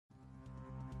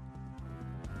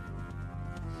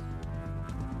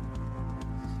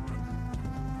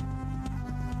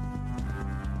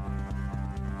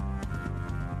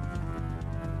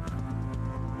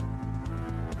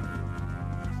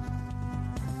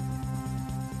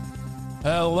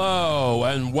Hello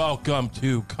and welcome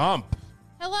to Comp.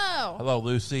 Hello. Hello,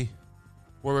 Lucy.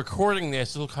 We're recording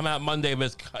this. It'll come out Monday,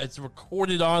 but it's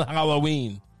recorded on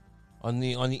Halloween, on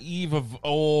the eve of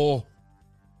All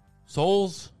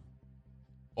Souls,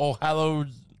 All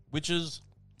Hallowed Witches,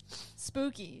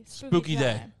 Spooky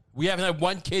Day. time. We haven't had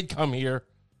one kid come here.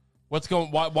 What's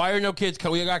going? Why are no kids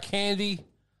coming? We got candy.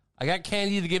 I got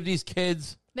candy to give these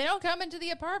kids. They don't come into the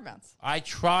apartments. I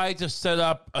tried to set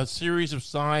up a series of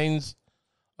signs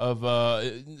of,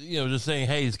 just saying,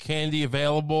 hey, is candy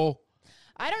available?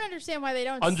 I don't understand why they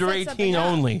don't. Under set 18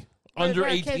 only. Under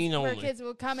where 18 only. Where kids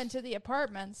will come into the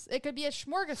apartments. It could be a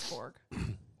smorgasbord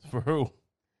For who?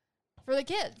 for the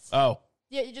kids. Oh,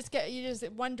 Yeah, you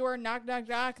just one door knock knock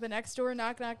knock, the next door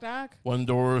knock knock knock. one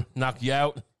door, knock you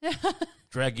out,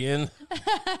 drag you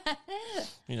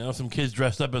in. Some kids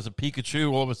dressed up as a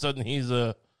Pikachu. All of a sudden,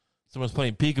 someone's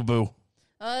playing peekaboo.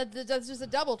 That's just a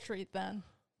double treat then.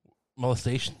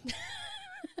 Molestation.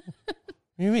 What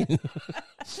do you mean?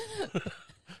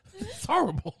 It's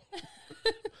horrible.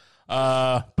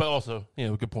 But also,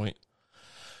 good point.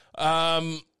 Yeah,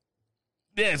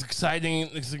 it's exciting.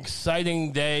 It's an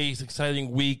exciting day. It's an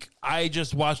exciting week. I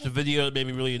just watched a video that made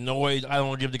me really annoyed. I don't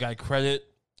want to give the guy credit.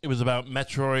 It was about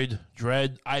Metroid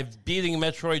Dread. I'm beating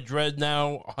Metroid Dread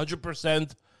now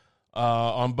 100%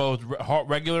 on both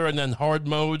regular and then hard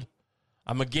mode.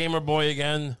 I'm a gamer boy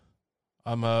again.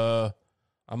 I'm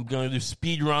going to do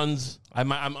speed runs.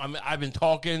 I've been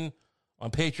talking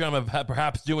on Patreon. I'm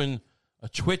perhaps doing a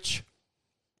Twitch.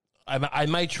 I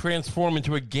might transform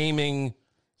into a gaming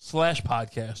 /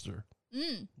 podcaster.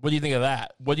 What do you think of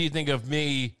that? What do you think of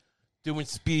me doing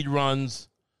speed runs,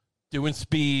 doing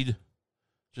speed,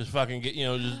 just fucking get,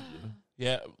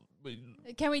 yeah.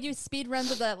 Can we do speed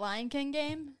runs of that Lion King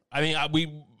game? I mean,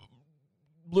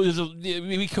 we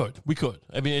could.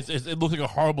 I mean, it looks like a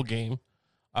horrible game.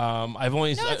 I've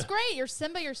only No, it's great. You're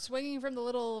Simba. You're swinging from the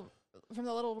little.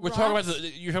 We're talking about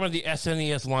you're talking about the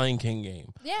SNES Lion King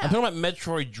game. Yeah, I'm talking about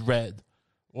Metroid Dread,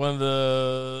 one of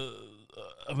the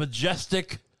a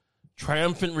majestic,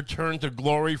 triumphant return to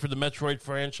glory for the Metroid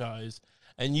franchise,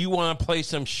 and you want to play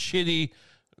some shitty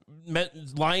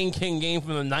Lion King game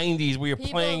from the 90s where you're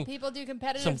playing people do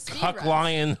competitive some speed cuck runs.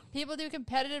 lion. People do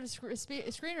competitive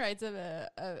screenwrites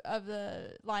of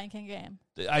the Lion King game.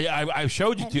 I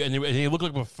showed you two, and they look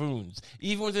like buffoons.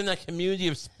 Even within that community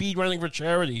of speed running for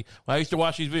charity, when I used to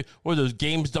watch these videos, what are those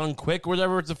Games Done Quick or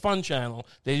whatever, it's a fun channel.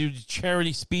 They do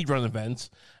charity speed run events,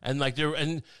 and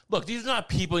look, these are not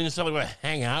people you necessarily want to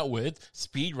hang out with.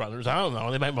 Speed runners, I don't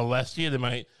know. They might molest you. They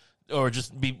might. Or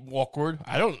just be awkward.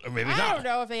 I don't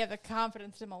know if they have the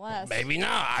confidence to molest. Maybe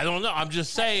not. I don't know. I'm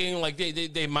just saying, like,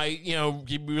 they might,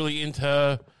 get really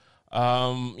into,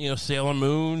 Sailor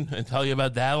Moon and tell you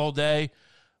about that all day.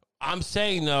 I'm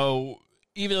saying, though,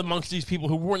 even amongst these people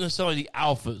who weren't necessarily the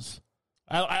alphas,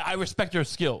 I respect their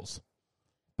skills.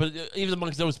 But even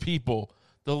amongst those people,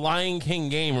 the Lion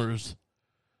King gamers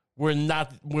were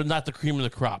not the cream of the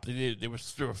crop. They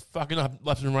were fucking up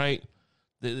left and right.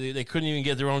 They couldn't even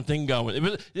get their own thing going.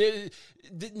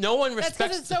 No one respects. That's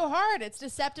because it's so hard. It's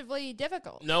deceptively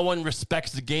difficult. No one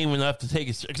respects the game enough to take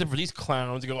it, except for these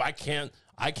clowns. They go, I can't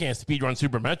speedrun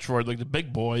Super Metroid like the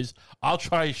big boys. I'll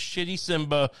try shitty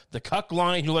Simba, the cuck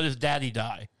lion who let his daddy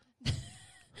die.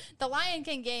 The Lion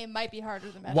King game might be harder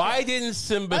than Metroid. Why didn't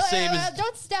Simba save his...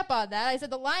 Don't step on that. I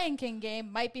said the Lion King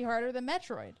game might be harder than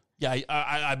Metroid. Yeah,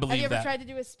 I believe that. Have you ever tried to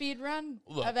do a speed run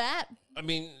of that? I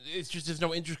mean, it's just there's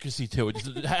no intricacy to it.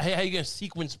 How are you going to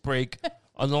sequence break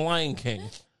on the Lion King?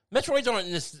 Metroids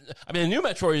aren't this. I mean, the new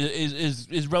Metroid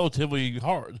is relatively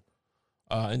hard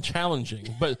and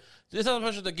challenging, but it's not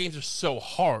much that the games are so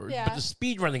hard. Yeah. But the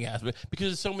speed running aspect, because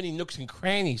there's so many nooks and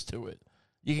crannies to it.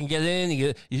 You can get in,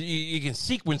 you can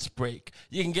sequence break,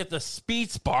 you can get the speed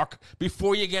spark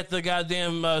before you get the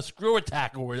goddamn screw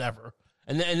attack or whatever.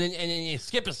 And then you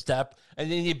skip a step,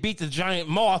 and then you beat the giant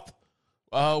moth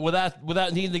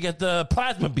without needing to get the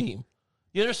plasma beam.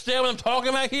 You understand what I'm talking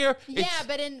about here? Yeah,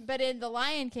 but in the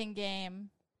Lion King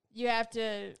game, you have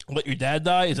to let your dad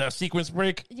die. Is that a sequence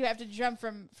break? You have to jump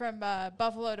from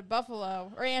buffalo to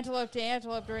buffalo or antelope to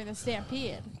antelope during the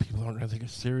stampede. People aren't going to take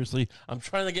us seriously. I'm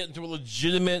trying to get into a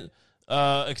legitimate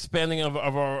expanding of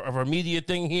our media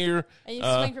thing here. And you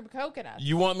swing from coconuts.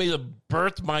 You want me to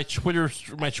birth my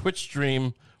Twitch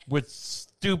stream with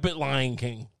stupid Lion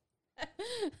King?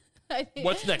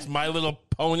 What's next? My Little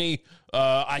Pony.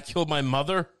 I killed my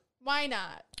mother. Why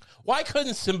not? Why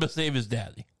couldn't Simba save his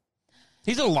daddy?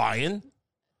 He's a lion.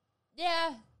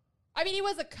 Yeah, I mean he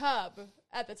was a cub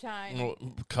at the time. Oh,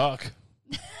 cuck.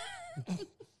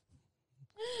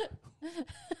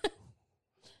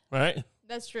 Right?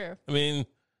 That's true. I mean,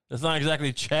 That's not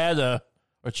exactly Chad.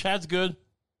 Or Chad's good.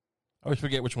 I always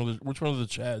forget which one of the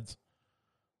Chads.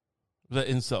 That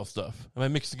incel stuff. Am I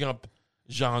mixing up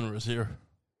genres here?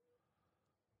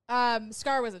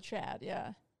 Scar was a Chad,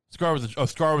 yeah. Scar was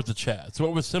the Chad. So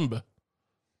what was Simba?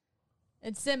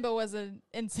 And Simba was an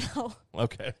incel.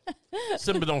 Okay.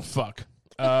 Simba don't fuck.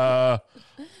 No,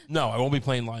 I won't be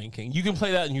playing Lion King. You can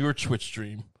play that in your Twitch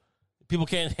stream. People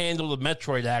can't handle the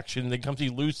Metroid action. They come see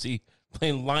Lucy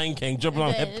playing Lion King, jumping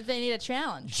on If they need a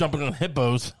challenge. jumping on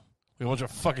hippos. We a bunch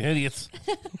of fucking idiots.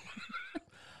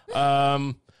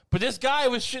 But this guy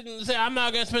was shitting say, I'm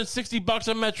not going to spend $60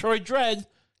 on Metroid Dread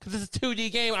because it's a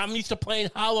 2D game. I'm used to playing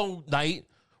Hollow Knight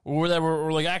or whatever,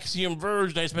 or like Axiom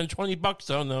Verge, and I spend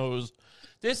 $20 on those.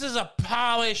 This is a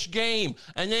polished game,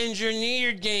 an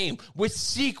engineered game with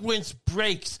sequence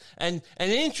breaks and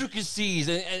intricacies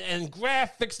and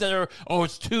graphics that are,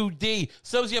 it's 2D.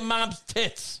 So's your mom's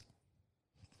tits.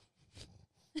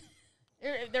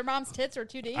 Their mom's tits are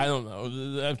 2D? I don't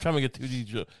know. I'm trying to get 2D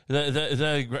joke. Is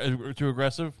that too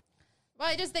aggressive? Well,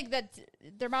 I just think that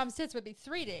their mom's tits would be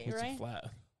 3D, It's right?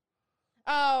 flat.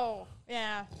 Oh,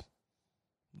 yeah.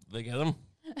 They get them?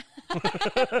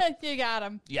 You got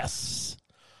him. Yes.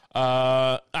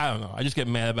 I don't know. I just get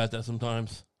mad about that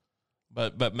sometimes.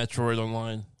 But Metroid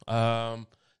Online.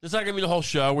 This is not going to be the whole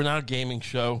show. We're not a gaming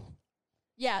show.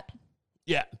 Yet.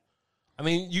 Yeah. I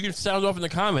mean, you can sound off in the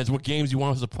comments what games you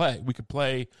want us to play. We could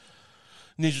play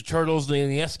Ninja Turtles, the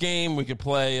NES game. We could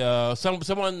play...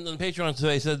 someone on Patreon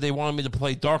today said they wanted me to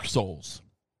play Dark Souls.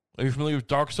 Are you familiar with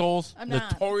Dark Souls? I'm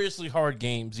not. Notoriously hard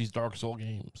games, these Dark Soul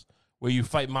games. Where you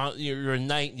fight... you're a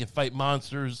knight and you fight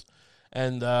monsters.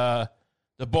 And the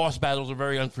boss battles are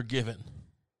very unforgiving.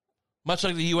 Much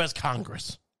like the U.S.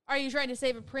 Congress. Are you trying to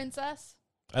save a princess?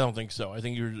 I don't think so. I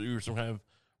think you're some kind of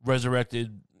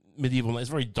resurrected... medieval. It's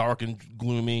very dark and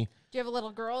gloomy. Do you have a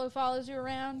little girl who follows you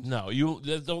around? No,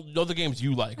 those are the games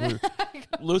you like.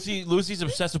 Lucy's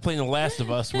obsessed with playing The Last of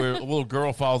Us, where a little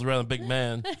girl follows around a big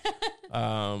man.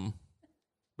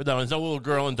 But no, there's no little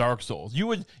girl in Dark Souls. You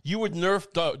would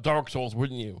nerf Dark Souls,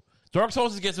 wouldn't you? Dark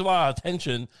Souls gets a lot of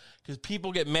attention because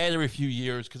people get mad every few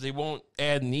years because they won't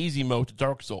add an easy mode to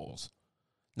Dark Souls.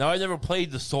 Now, I never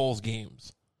played the Souls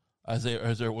games. As the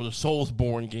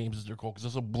Soulsborne games, as they're called, because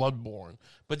it's a Bloodborne.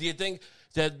 But do you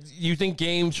think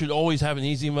games should always have an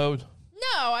easy mode?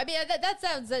 No, I mean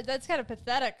that's kind of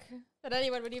pathetic that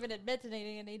anyone would even admit to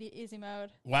needing an easy mode.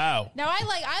 Wow. No,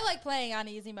 I like playing on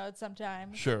easy mode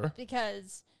sometimes. Sure.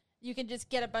 Because you can just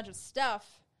get a bunch of stuff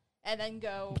and then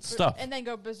go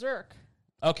berserk.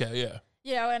 Okay, yeah.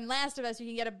 You know, in Last of Us, you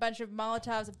can get a bunch of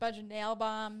Molotovs, a bunch of nail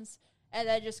bombs, and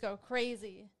then just go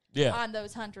crazy on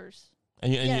those hunters.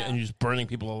 And you're just burning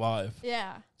people alive.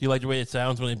 Yeah. Do you like the way it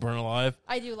sounds when they burn alive?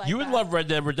 I do like You would love Red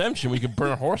Dead Redemption where you could burn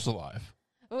a horse alive.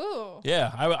 Ooh.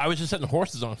 Yeah, I was just setting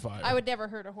horses on fire. I would never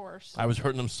hurt a horse. I was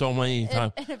hurting them so many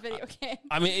times. In a video game.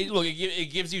 I mean,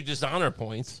 it gives you dishonor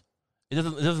points. It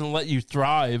doesn't let you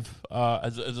thrive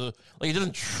as a it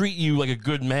doesn't treat you like a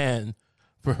good man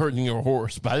for hurting your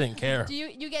horse, but I didn't care. Do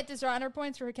you get dishonor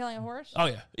points for killing a horse? Oh,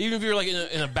 yeah. Even if you're, like,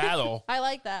 in a battle. I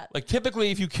like that. Like, typically,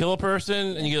 if you kill a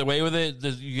person and you get away with it,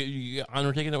 you get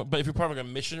honor taken. But if you're part of, like, a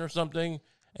mission or something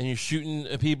and you're shooting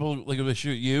at people, like, if they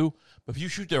shoot you, but if you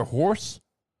shoot their horse,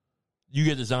 you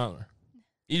get dishonor.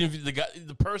 Even if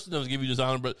the person doesn't give you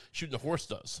dishonor, but shooting the horse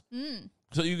does. Mm.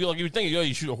 So you would think,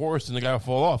 you shoot a horse and the guy will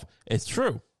fall off. It's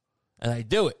true. And I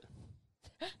do it.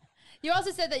 You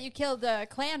also said that you killed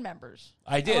clan members.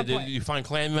 I did. You find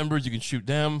clan members, you can shoot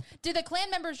them. Did the clan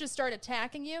members just start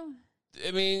attacking you? I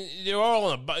mean, they're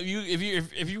all in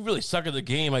if you really suck at the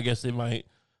game, I guess they might.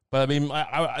 But I mean,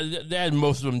 they had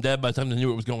most of them dead by the time they knew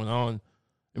what was going on.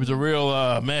 It was a real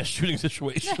mass shooting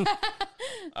situation.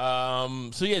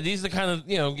 So yeah, these are the kind of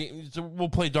so we'll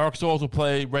play Dark Souls, we'll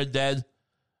play Red Dead,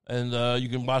 and you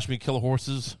can watch me kill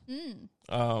horses.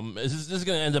 This is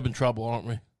going to end up in trouble, aren't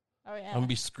we? Oh, yeah. I'm going to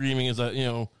be screaming as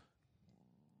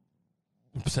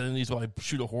sending these while I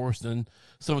shoot a horse, and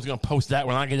someone's going to post that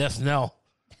when I get SNL.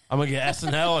 I'm going to get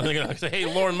SNL, and they're going to say, hey,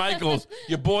 Lorne Michaels,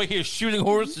 your boy here is shooting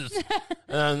horses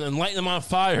and lighting them on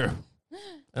fire.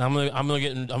 And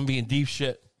I'm being deep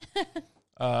shit.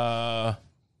 So,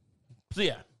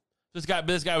 yeah. This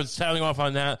guy was sounding off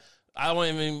on that. I don't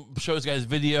want to even show this guy's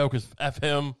video because F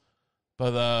him.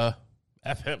 But,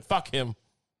 F him. Fuck him.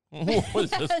 What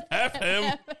is this? F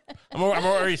him. I'm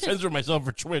already censoring myself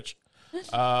for Twitch.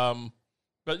 But,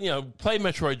 play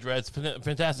Metroid Dread. It's a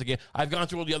fantastic game. I've gone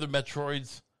through all the other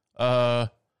Metroids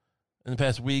in the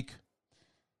past week.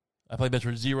 I played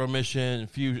Metroid Zero Mission and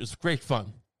Fusion. It's great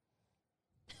fun.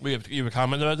 You have a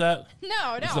comment about that?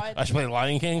 No. I should play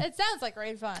Lion King? It sounds like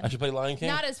great fun. I should play Lion King?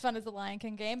 Not as fun as the Lion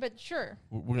King game, but sure.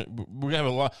 We're gonna have a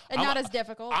lot. And not as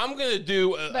difficult. I'm going to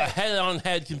do a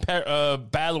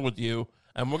head-on-head battle with you,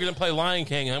 and we're going to play Lion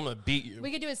King, and I'm going to beat you.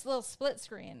 We could do a little split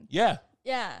screen. Yeah.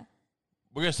 Yeah.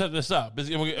 We're going to set this up.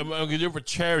 We're going to do it for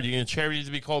charity, and charity needs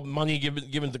to be called Money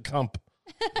Given to Cump.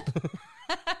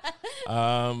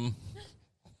 I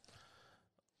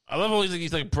love all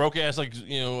these like broke ass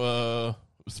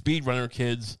speedrunner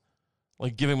kids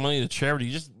like giving money to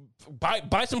charity. Just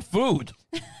buy some food.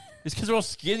 These kids are all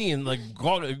skinny and like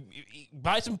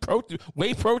buy some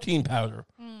whey protein powder.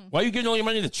 Why are you giving all your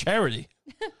money to charity?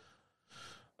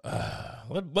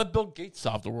 Let Bill Gates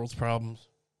solve the world's problems.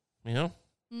 You know.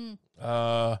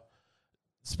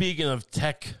 Speaking of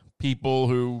tech people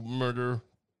who murder,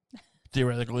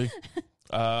 theoretically.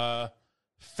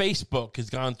 Facebook has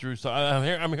gone through. So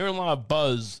I'm hearing a lot of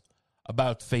buzz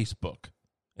about Facebook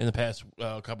in the past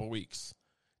couple of weeks.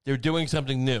 They're doing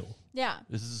something new. Yeah.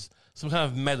 This is some kind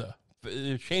of Meta.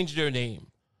 They changed their name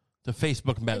to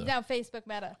Facebook Meta. It's now Facebook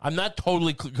Meta. I'm not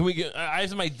totally. I have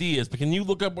some ideas, but can you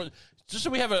look up what? Just so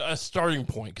we have a starting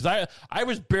point, because I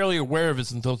was barely aware of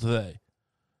this until today.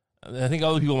 And I think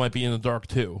other people might be in the dark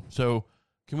too. So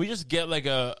can we just get like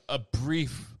a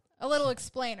brief? A little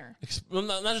explainer.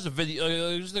 Not just a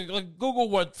video. Just like Google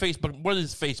what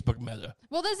is Facebook Meta.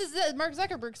 Well, this is Mark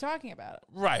Zuckerberg's talking about it.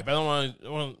 Right, but I don't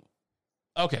want to.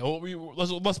 Okay, well,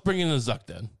 let's bring in the Zuck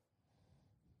then.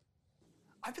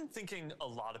 I've been thinking a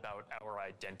lot about our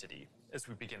identity as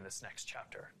we begin this next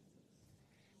chapter.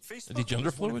 Facebook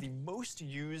is one of the most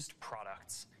used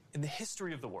products in the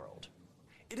history of the world.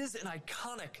 It is an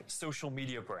iconic social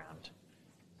media brand,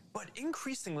 but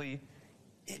increasingly,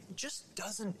 it just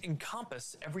doesn't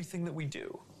encompass everything that we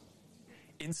do.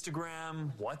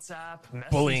 Instagram, WhatsApp, Messenger,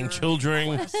 bullying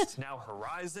children, Quest, now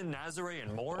Horizon, Nazare,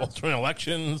 and more. Alternate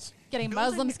elections, getting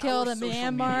Muslims killed in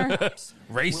Myanmar,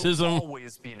 racism will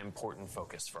always be an important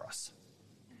focus for us.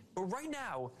 But right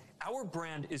now, our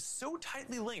brand is so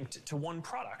tightly linked to one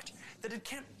product that it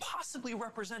can't possibly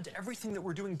represent everything that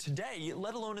we're doing today,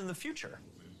 let alone in the future.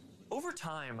 Over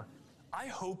time, I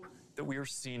hope that we are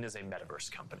seen as a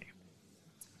metaverse company.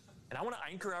 And I want to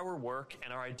anchor our work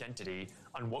and our identity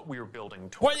on what we are building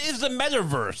towards. What is the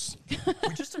metaverse?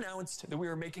 We just announced that we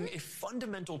are making a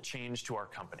fundamental change to our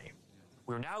company.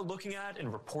 We're now looking at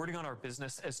and reporting on our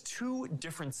business as two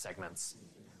different segments.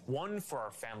 One for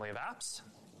our family of apps,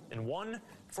 and one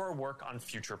for our work on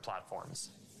future platforms.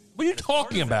 What are you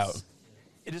talking about?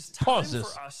 It is time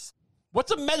for us.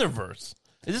 What's a metaverse?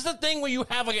 Is this a thing where you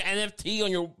have like an NFT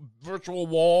on your virtual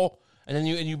wall, and then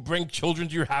you bring children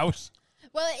to your house?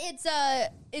 Well,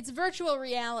 it's virtual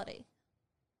reality.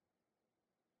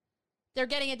 They're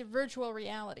getting into virtual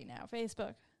reality now.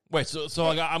 Facebook. Wait, so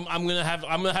like I'm gonna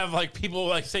have like people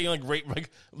like saying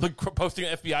like posting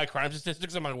FBI crime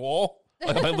statistics on my wall,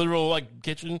 like my literal like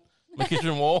kitchen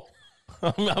wall.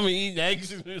 I'm eating eggs.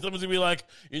 Someone's gonna be like,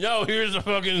 here's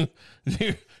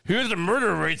the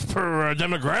murder rates per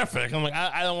demographic. I'm like,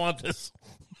 I don't want this.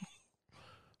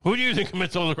 Who do you think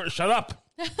commits all the? Shut up.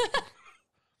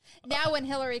 Now, when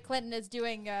Hillary Clinton is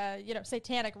doing,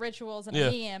 satanic rituals and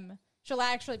a meme, she'll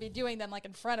actually be doing them like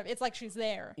in front of. It's like she's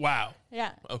there. Wow.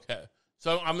 Yeah. Okay.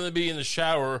 So I'm gonna be in the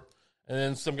shower, and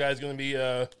then some guy's gonna be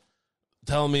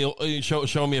telling me,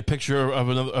 showing me a picture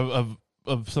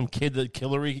of some kid that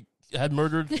Hillary had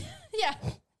murdered. Yeah.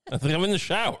 I think I'm in the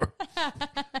shower.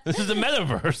 This is the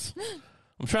metaverse.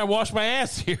 I'm trying to wash my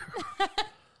ass here.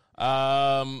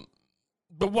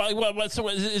 But what? So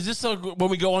is this when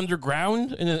we go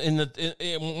underground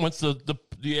once the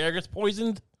air gets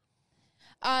poisoned?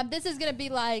 This is going to be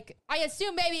like, I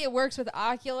assume maybe it works with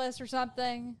Oculus or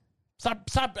something.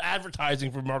 Stop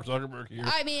advertising for Mark Zuckerberg here.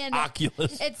 I mean,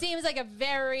 Oculus. It seems like a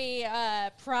very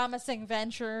promising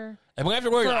venture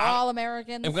for all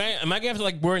Americans. Am I going to have to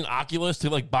like wear an Oculus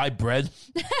to like buy bread?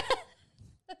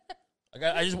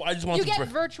 I just want you get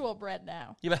virtual bread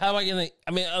now. Yeah, but how am I gonna?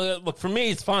 I mean, look, for me,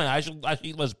 it's fine. I should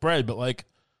eat less bread, but like,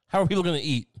 how are people gonna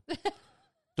eat?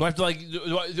 Do I have to like?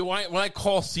 When I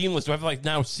call Seamless, do I have to like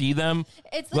now see them?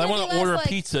 It's. When I want to order a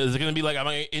pizza, is it gonna be like, am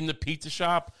I in the pizza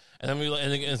shop and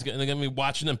they're gonna be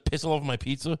watching them piss all over my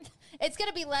pizza? It's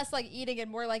gonna be less like eating and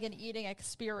more like an eating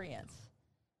experience.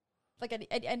 Like an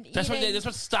that's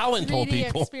what Stalin told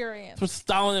people. Experience. That's what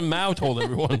Stalin and Mao told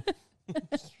everyone.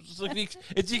 It's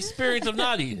the experience of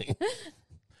not eating.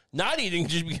 Not eating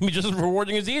can be just as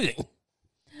rewarding as eating.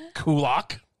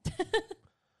 Kulak.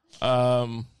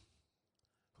 What?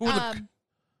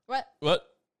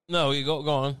 No, you go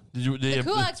on. The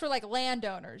kulaks were like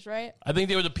landowners, right? I think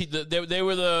they were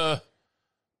the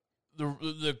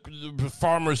the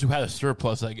farmers who had a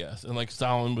surplus, I guess, and like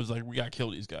Stalin was like, we got to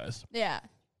kill these guys. Yeah.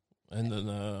 And then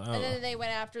and then they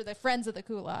went after the friends of the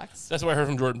kulaks. That's what I heard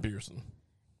from Jordan Peterson.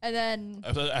 And then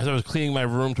As I was cleaning my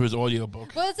room to his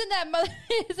audiobook. Well, it's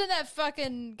in that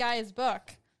fucking guy's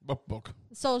book. What book?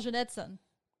 Solzhenitsyn.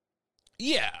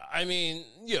 Yeah, I mean,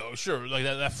 sure, like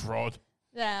that fraud.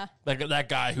 Yeah. Like that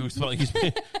guy who's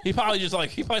he probably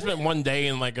spent one day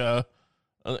in like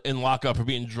in lockup for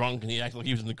being drunk, and he acted like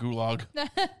he was in the gulag.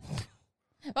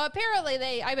 Well,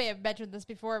 apparently I may have mentioned this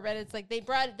before, but it's like they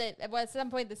brought that at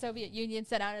some point the Soviet Union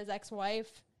sent out his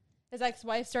ex-wife. His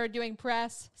ex-wife started doing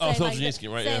press. Saying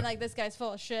Solzhenitsyn, right? Saying like this guy's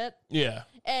full of shit. Yeah.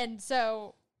 And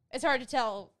so it's hard to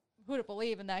tell who to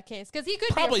believe in that case, because he could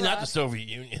probably be not the Soviet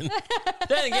Union.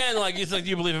 Then again, like he's like, do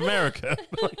you believe America?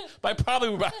 But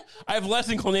I have less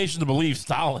inclination to believe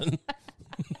Stalin.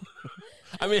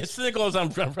 I mean, as cynical as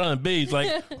I'm trying to be, it's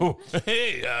like, oh,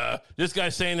 hey, this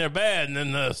guy's saying they're bad,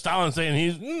 and then Stalin's saying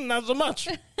he's not so much.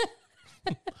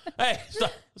 Hey,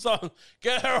 so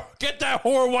get that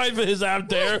whore wife of his out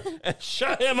there and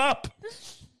shut him up.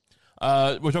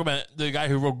 We're talking about the guy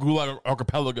who wrote Gulag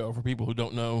Archipelago, for people who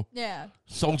don't know. Yeah.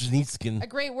 Solzhenitsyn. A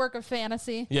great work of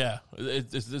fantasy. Yeah.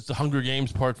 It's the Hunger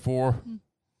Games Part 4.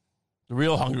 The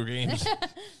real Hunger Games.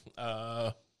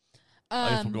 I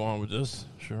guess we'll go on with this.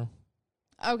 Sure.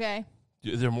 Okay.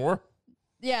 Is there more?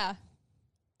 Yeah.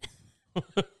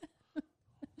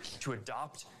 To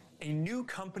adopt a new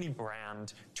company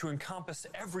brand to encompass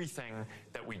everything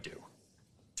that we do.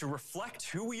 To reflect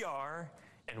who we are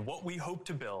and what we hope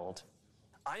to build,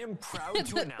 I am proud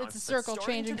to announce it's a circle that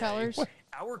changing today, colors.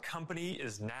 Our company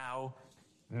is now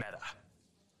Meta.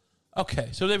 Okay,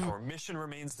 so Our mission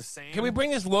remains the same. Can we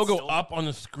bring this logo up on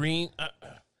the screen?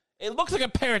 It looks like a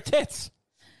pair of tits.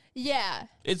 Yeah.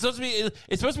 It's supposed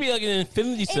to be like an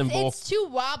infinity symbol. It's too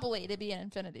wobbly to be an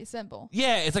infinity symbol.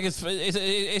 Yeah, it's like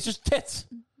it's just tits.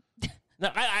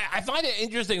 Now, I find it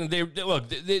interesting.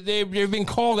 They've been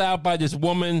called out by this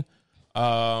woman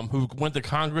who went to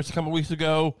Congress a couple weeks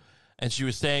ago, and she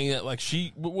was saying that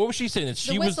what was she saying? That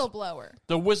she was the whistleblower.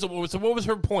 The whistleblower. So what was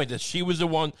her point? That she was the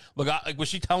one. Was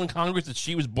she telling Congress that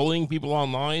she was bullying people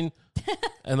online,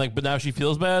 and but now she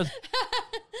feels bad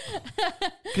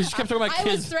because she kept talking about kids.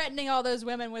 I was threatening all those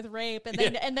women with rape,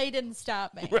 and they didn't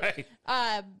stop me. Right.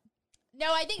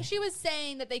 No, I think she was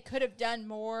saying that they could have done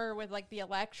more with the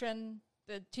election.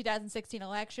 The 2016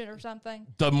 election or something.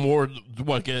 The more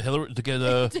get Hillary to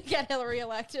get Hillary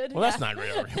elected. Well, that's not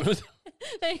real.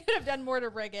 They could have done more to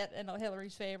rig it in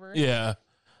Hillary's favor. Yeah,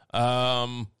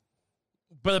 but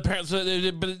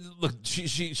apparently, look,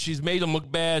 she's made them look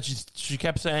bad. She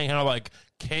kept saying how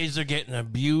kids are getting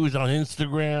abused on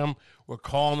Instagram. We're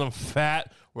calling them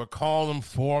fat. We're calling them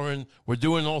foreign. We're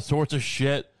doing all sorts of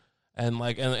shit, and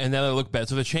and now they look bad.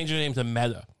 So they're changing their name to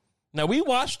Meta. Now, we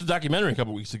watched the documentary a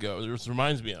couple weeks ago. This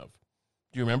reminds me of.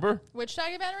 Do you remember? Which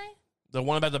documentary? The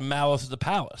one about the Malice at the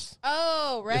Palace.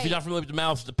 Oh, right. If you're not familiar with the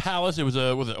Malice at the Palace, it was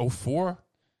was it 2004?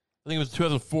 I think it was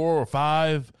 2004 or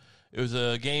 5. It was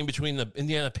a game between the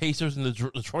Indiana Pacers and the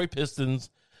Detroit Pistons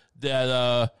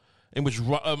that, in which,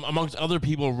 amongst other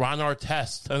people, Ron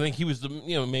Artest, I think he was the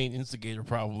main instigator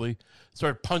probably,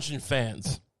 started punching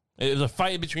fans. It was a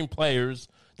fight between players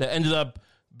that ended up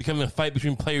becoming a fight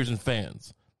between players and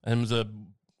fans. And it was a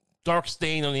dark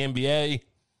stain on the NBA.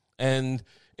 And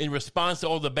in response to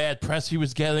all the bad press he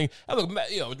was getting, Ron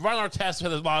Artest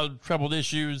had a lot of troubled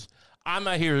issues. I'm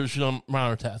not here to shit on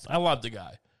Ron Artest. I love the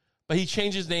guy. But he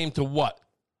changed his name to what?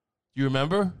 Do you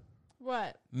remember?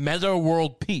 What? Meta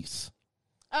World Peace.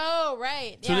 Oh,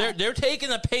 right. So they're taking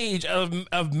a page of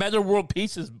Meta World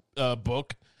Peace's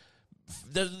book.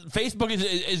 Facebook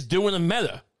is doing a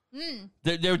Meta.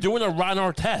 They're doing a Ron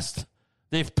Artest.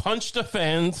 They've punched the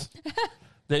fans.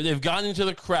 They've gotten into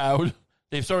the crowd.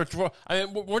 They've started throwing.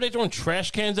 Were they throwing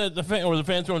trash cans at the fans, or were the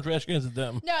fans throwing trash cans at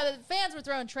them? No, the fans were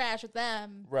throwing trash at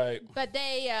them. Right. But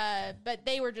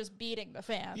they were just beating the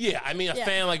fans. Yeah, I mean, a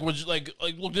fan was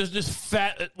look, this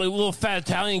fat, little fat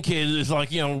Italian kid is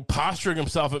posturing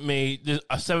himself at me,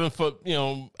 a 7-foot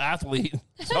athlete.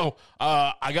 So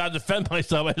I gotta defend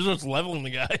myself. I just leveling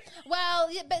the guy. Well,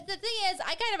 but the thing is,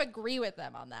 I kind of agree with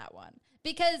them on that one.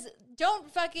 Because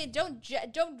don't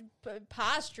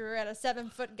posture at a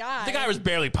 7-foot guy. The guy was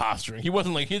barely posturing. He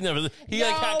wasn't he was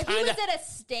at a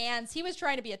stance. He was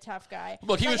trying to be a tough guy.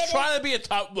 Look, he was trying to be a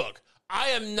tough. Look, I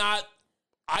am not.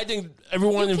 I think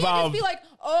everyone involved. You can't just be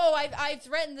oh, I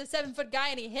threatened the 7-foot guy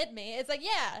and he hit me. It's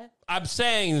yeah. I'm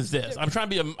saying this. I'm trying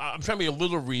to be a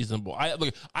little reasonable. I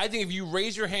think if you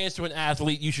raise your hands to an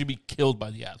athlete, you should be killed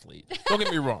by the athlete. Don't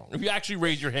get me wrong. If you actually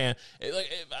raise your hand,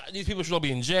 these people should all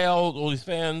be in jail. All these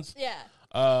fans. Yeah.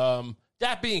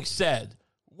 That being said,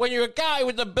 when you're a guy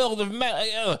with the build of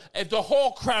Meta, if the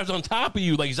whole crowd's on top of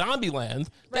you like Zombieland,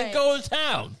 then Right. go to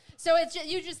town. So it's just,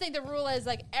 you just think the rule is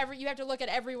like you have to look at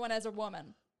everyone as a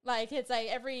woman. Like it's like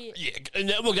every Yeah, and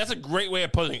look, that's a great way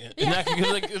of putting it. And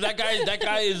that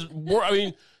guy is more. I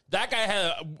mean, that guy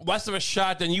had less of a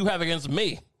shot than you have against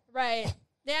me. right.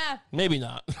 Yeah. Maybe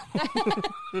not.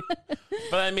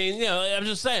 But I mean, I'm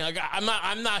just saying. Like, I'm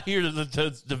not here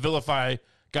to vilify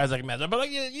guys like Meta, but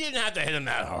like you didn't have to hit him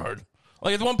that hard.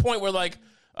 Like at one point where like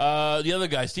the other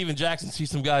guy, Steven Jackson, sees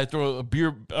some guy throw a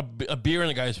beer in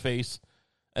the guy's face,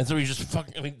 and so he's just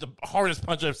fucking. I mean, the hardest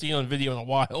punch I've seen on video in a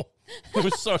while. It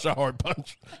was such a hard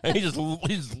punch, and he just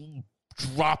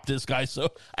dropped this guy. So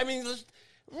I mean, just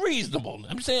reasonable.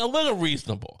 I'm saying a little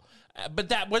reasonable, but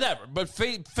that whatever. But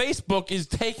Facebook is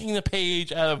taking the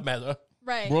page out of Meta.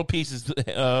 Right. World Peace's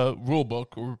rule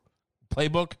book or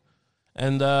playbook,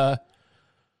 and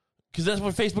because that's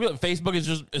what Facebook is. Facebook is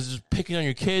just picking on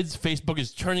your kids. Facebook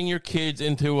is turning your kids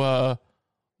into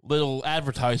little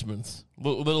advertisements,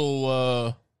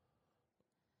 little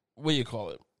what do you call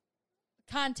it?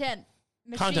 Content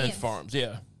machines. Content farms.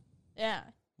 Yeah, Yeah.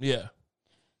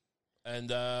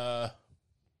 and I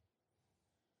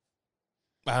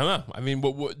don't know. I mean,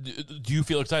 what do you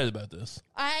feel excited about this?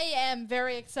 I am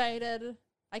very excited.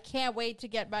 I can't wait to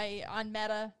get on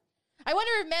Meta. I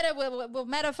wonder if Meta will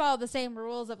Meta follow the same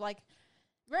rules of like,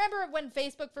 remember when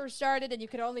Facebook first started and you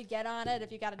could only get on it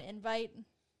if you got an invite?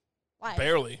 Like,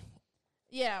 Barely.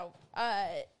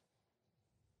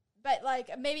 But like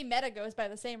maybe Meta goes by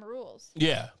the same rules.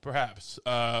 Yeah, perhaps.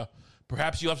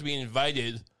 Perhaps you have to be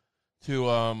invited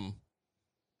to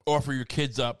offer your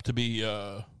kids up to be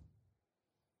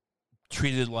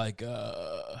treated like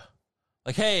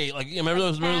hey, like remember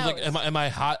those like am I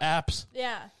hot apps?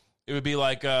 Yeah. It would be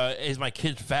like is my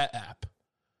kid fat app?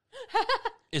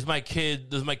 Does my kid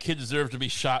deserve to be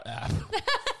shot app?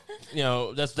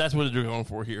 That's what they're going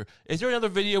for here. Is there another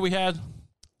video we had?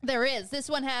 There is. This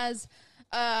one has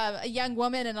a young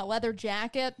woman in a leather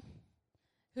jacket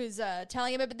who's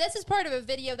telling him it. But this is part of a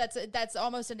video that's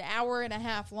almost an hour and a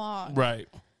half long. Right.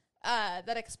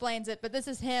 That explains it. But this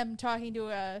is him talking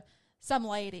to some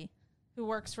lady who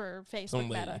works for Facebook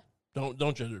Meta. Don't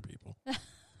judge her, people.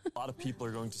 A lot of people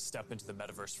are going to step into the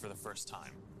metaverse for the first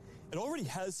time. It already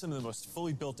has some of the most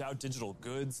fully built out digital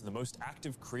goods and the most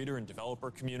active creator and developer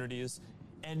communities.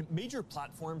 And major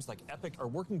platforms like Epic are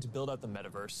working to build out the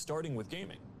metaverse, starting with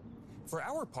gaming. For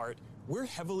our part, we're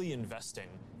heavily investing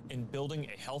in building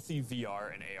a healthy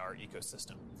VR and AR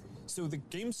ecosystem, so the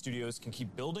game studios can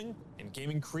keep building and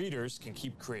gaming creators can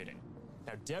keep creating.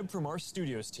 Now, Deb from our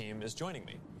studios team is joining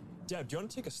me. Deb, do you want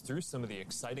to take us through some of the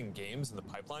exciting games in the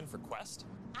pipeline for Quest?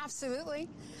 Absolutely.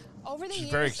 Over the She's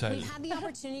very years, excited. we've had the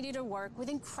opportunity to work with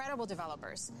incredible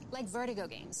developers like Vertigo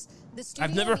Games. The studio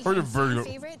I've never heard of behind Vertigo. my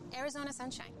favorite, Arizona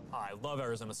Sunshine. I love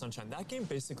Arizona Sunshine. That game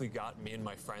basically got me and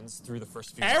my friends through the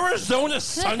first few Arizona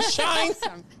Sunshine?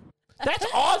 Awesome. That's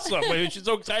awesome. Wait, she's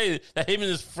so excited that him and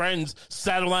his friends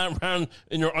sat around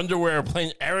in their underwear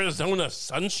playing Arizona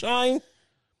Sunshine.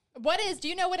 Do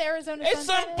you know what Arizona It's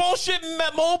Sunshine some is?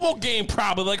 bullshit mobile game,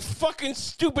 probably like fucking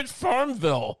stupid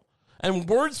Farmville and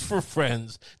Words for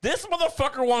Friends. This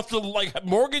motherfucker wants to like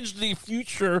mortgage the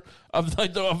future of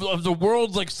the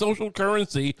world's like social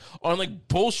currency on like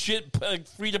bullshit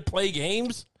free to play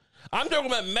games. I'm talking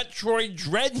about Metroid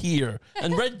Dread here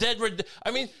and Red Dead.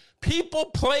 I mean, people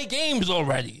play games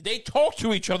already. They talk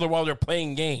to each other while they're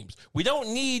playing games. We don't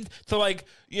need to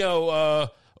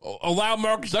allow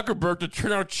Mark Zuckerberg to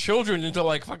turn our children into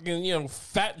like fucking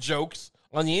fat jokes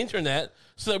on the internet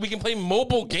so that we can play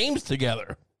mobile games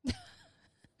together.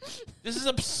 This is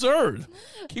absurd.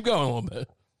 Keep going a little bit.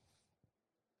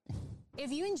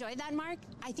 If you enjoyed that, Mark,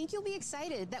 I think you'll be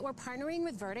excited that we're partnering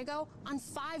with Vertigo on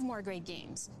 5 more great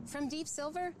games from Deep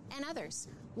Silver and others.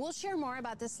 We'll share more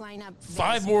about this lineup.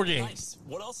 5 more games. Nice.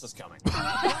 What else is coming?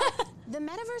 The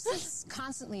metaverse is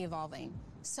constantly evolving,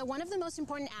 so one of the most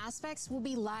important aspects will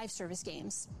be live service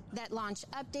games that launch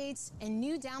updates and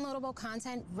new downloadable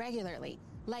content regularly,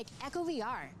 like Echo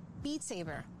VR, Beat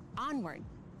Saber, Onward,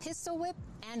 Pistol Whip,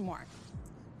 and more.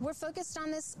 We're focused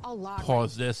on this a lot.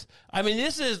 Pause this. I mean,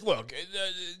 this is, look,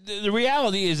 the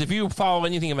reality is if you follow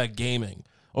anything about gaming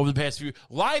over the past few,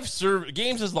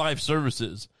 games as live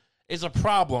services is a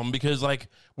problem because, like,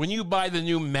 when you buy the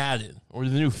new Madden or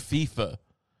the new FIFA,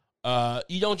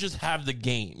 you don't just have the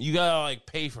game. You gotta, like,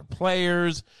 pay for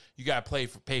players. You gotta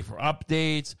pay for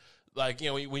updates. Like, you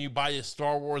know, when you buy this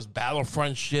Star Wars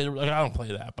Battlefront shit, like, I don't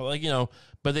play that, but like, you know,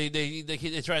 but they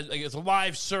try, like, it's a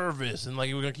live service, and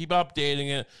like, we're gonna keep updating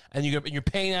it, and you're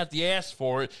paying out the ass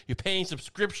for it. You're paying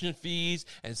subscription fees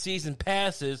and season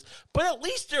passes, but at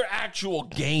least they're actual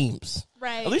games,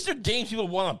 right? At least they're games people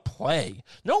want to play.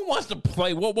 No one wants to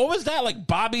play. What was that, like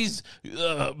Bobby's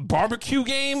barbecue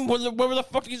game? Whatever the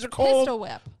fuck these are called?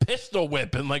 Pistol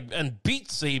Whip, and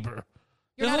Beat Saber.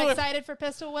 You're not excited for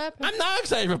Pistol Whip? I'm not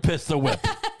excited for Pistol Whip.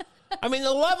 I mean,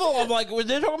 the level of, like, when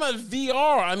they're talking about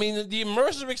VR, I mean, the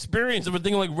immersive experience of a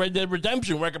thing like Red Dead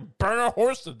Redemption where I can burn a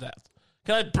horse to death.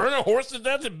 Can I burn a horse to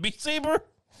death in Beat Saber?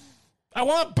 I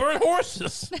want to burn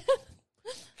horses.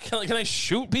 Can I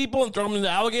shoot people and throw them into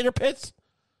alligator pits?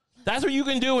 That's what you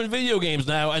can do in video games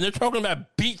now, and they're talking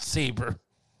about Beat Saber.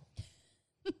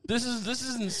 This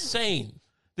is insane.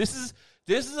 This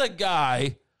is a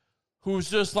guy who's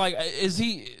just like, is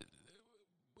he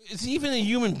even a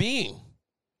human being?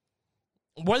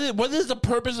 What is the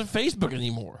purpose of Facebook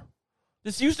anymore?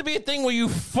 This used to be a thing where you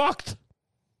fucked.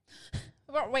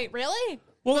 Wait, really?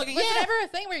 Well, like, was it ever a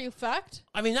thing where you fucked?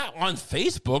 I mean, not on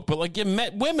Facebook, but like you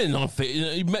met women on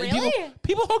Facebook. Really?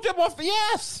 People hooked up off.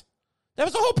 Yes, that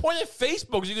was the whole point of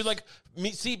Facebook. So you could like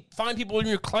find people in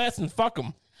your class and fuck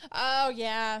them. Oh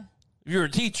yeah. If you're a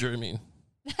teacher, I mean.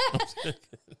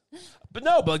 But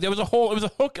no, but like, it was a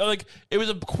hook, like, it was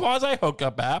a quasi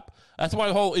hookup app. That's why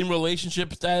the whole in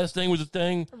relationship status thing was a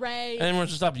thing. Right. And everyone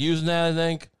should stop using that, I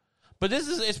think. But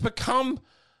it's become,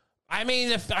 I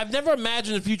mean, I've never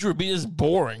imagined the future would be this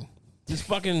boring. This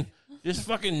fucking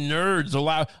nerds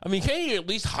allow. I mean, can't you at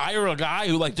least hire a guy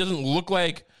who, like, doesn't look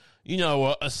like, you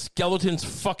know, a skeleton's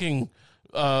fucking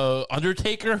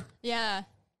Undertaker? Yeah.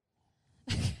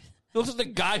 He looks like the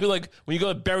guy who, like, when you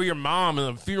go to bury your mom in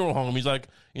a funeral home, he's like,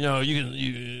 you know,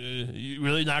 you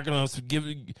really not gonna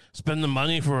spend the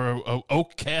money for a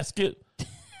oak casket?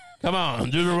 Come on,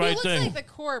 do the right thing. He looks like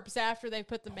the corpse after they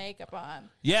put the makeup on.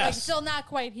 Yes, like, still not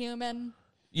quite human.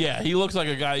 Yeah, he looks like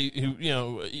a guy who, you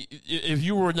know, if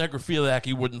you were a necrophiliac,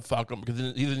 you wouldn't fuck him because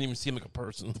he doesn't even seem like a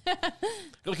person.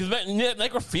 Because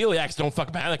necrophiliacs don't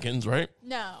fuck mannequins, right?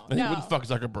 No, and he wouldn't fuck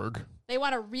Zuckerberg. They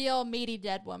want a real meaty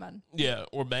dead woman. Yeah,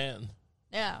 or man.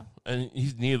 Yeah. And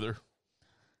he's neither.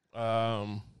 So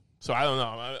I don't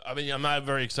know. I mean, I'm not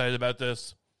very excited about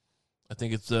this. I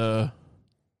think it's I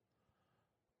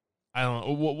don't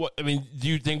know. What I mean, do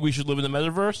you think we should live in the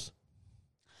metaverse?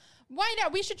 Why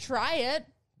not? We should try it.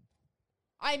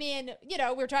 I mean, you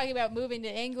know, we're talking about moving to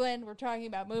England. We're talking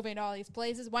about moving to all these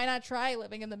places. Why not try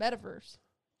living in the metaverse?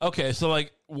 Okay, so,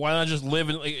 like, why not just live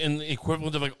in the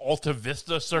equivalent of, like, Alta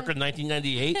Vista circa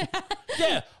 1998?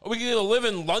 Yeah, we can either live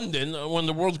in London, one of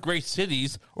the world's great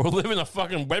cities, or live in a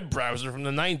fucking web browser from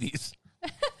the 90s.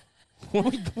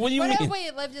 What do you mean? What if we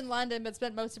lived in London but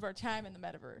spent most of our time in the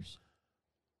metaverse?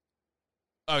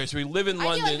 Okay, so we live in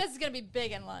London. I feel like this is going to be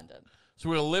big in London. So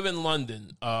we're going to live in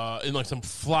London, in, like, some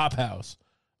flop house,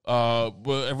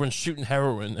 where everyone's shooting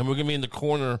heroin, and we're going to be in the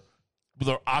corner with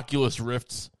our Oculus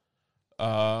Rifts.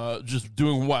 Just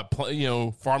doing what? You know,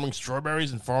 farming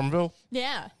strawberries in Farmville?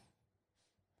 Yeah.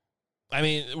 I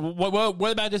mean,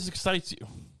 what about this excites you?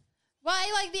 Well,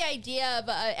 I like the idea of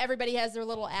everybody has their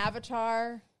little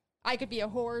avatar. I could be a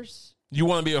horse. You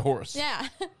want to be a horse? Yeah.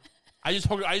 I just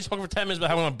talked for 10 minutes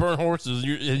about how I want to burn horses,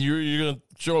 and you're going to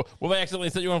show. What if I accidentally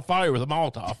set you on fire with a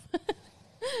Molotov?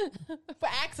 But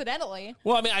accidentally.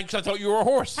 Well, I mean, I thought you were a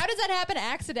horse. How does that happen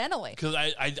accidentally? Because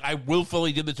I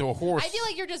willfully did it to a horse. I feel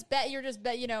like you're just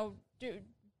you know,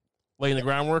 laying the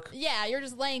groundwork. Yeah, you're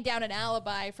just laying down an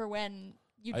alibi for when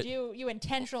you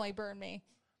intentionally burn me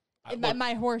in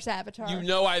my horse avatar. You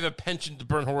know, I have a penchant to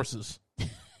burn horses, and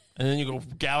then you go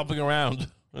galloping around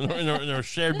in our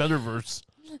shared metaverse,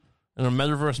 in our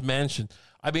metaverse mansion.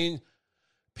 I mean.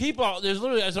 There's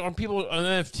literally people on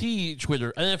NFT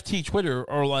Twitter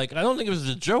are like, I don't think it was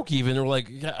a joke even. They're like,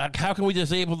 how can we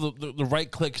disable the right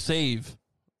click save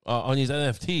on these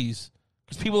NFTs?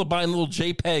 Because people are buying little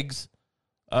JPEGs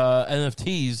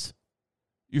NFTs.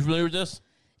 You familiar with this?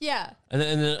 Yeah. And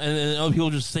then other people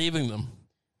are just saving them.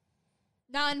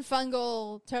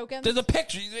 Non-fungal tokens? There's a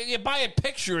picture. You buy a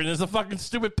picture and there's a fucking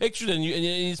stupid picture and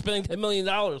you're spending $10 million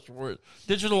for it.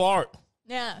 Digital art.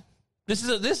 Yeah. This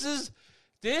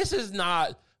is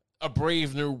not a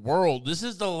brave new world. This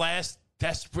is the last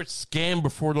desperate scam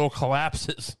before it all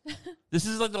collapses. This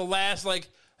is like the last, like,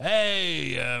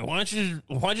 hey, why don't you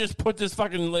just put this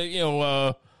fucking, like, you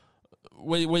know,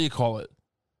 what do you call it?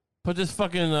 Put this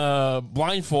fucking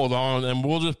blindfold on, and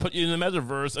we'll just put you in the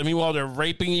metaverse. I mean, while they're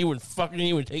raping you and fucking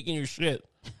you and taking your shit,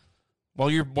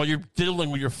 while you're diddling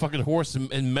with your fucking horse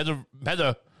in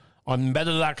meta on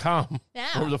meta.com, yeah,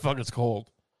 whatever the fuck it's called.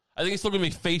 I think it's still going to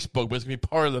be Facebook, but it's going to be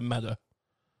part of the meta.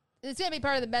 It's going to be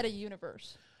part of the meta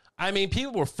universe. I mean,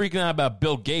 people were freaking out about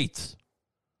Bill Gates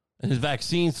and his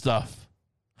vaccine stuff.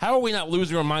 How are we not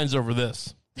losing our minds over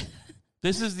this?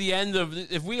 This is the end of...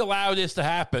 If we allow this to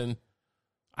happen,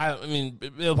 I mean,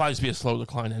 it'll probably just be a slow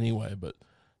decline anyway, but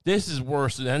this is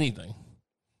worse than anything.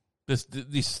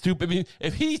 These stupid... I mean,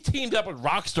 if he teamed up with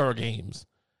Rockstar Games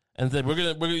and said, you're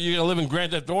gonna live in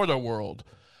Grand Theft Auto world,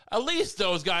 at least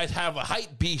those guys have a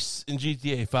hype beast in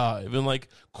GTA 5 and like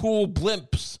cool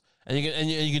blimps, and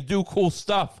you can do cool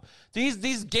stuff.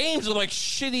 These games are like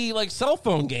shitty like cell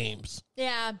phone games.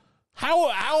 Yeah.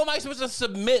 How am I supposed to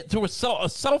submit to a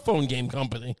cell phone game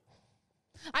company?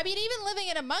 I mean, even living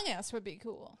in Among Us would be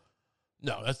cool.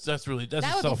 No, that's a cell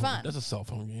phone. Fun. That's a cell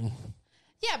phone game.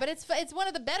 Yeah, but it's one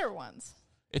of the better ones.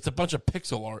 It's a bunch of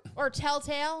pixel art. Or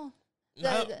Telltale.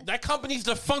 That company's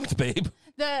defunct, babe.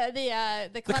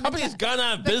 The company's gone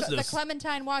out of business. The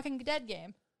Clementine Walking Dead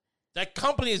game. That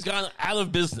company has gone out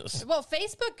of business. Well,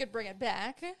 Facebook could bring it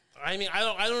back. I mean, I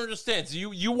don't understand. So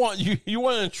you want to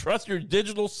entrust your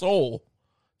digital soul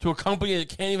to a company that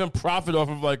can't even profit off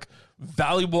of like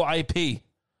valuable IP.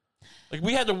 Like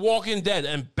we had The Walking Dead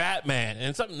and Batman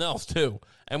and something else too,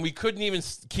 and we couldn't even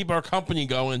keep our company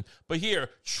going. But here,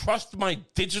 trust my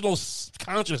digital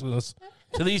consciousness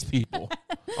to these people.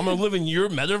 I'm gonna live in your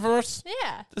metaverse.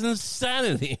 Yeah, this is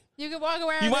insanity. You could walk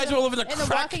around. You might as well live in the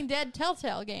Walking Dead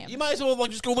Telltale game. You might as well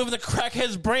just go live in a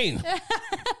crackhead's brain. That's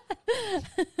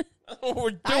what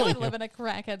we're doing. I would live in a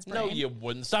crackhead's brain. No, you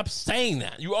wouldn't. Stop saying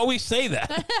that. You always say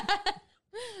that.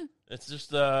 It's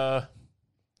just I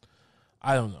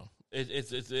don't know.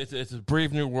 It's a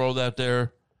brave new world out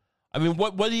there. I mean,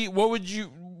 what are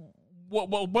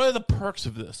the perks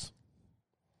of this?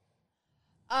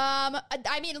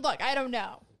 I mean, look, I don't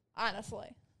know. Honestly,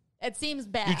 it seems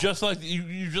bad. You just like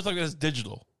this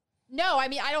digital. No, I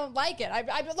mean, I don't like it.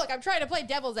 Look, I'm trying to play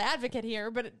devil's advocate here,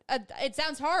 but it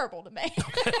sounds horrible to me.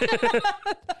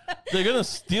 They're gonna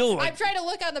steal. I'm trying to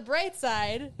look on the bright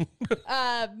side.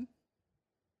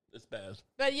 It's bad.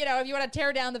 But you know, if you want to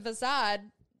tear down the facade,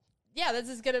 yeah, this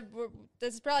is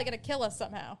probably gonna kill us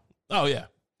somehow. Oh yeah.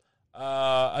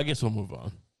 I guess we'll move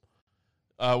on.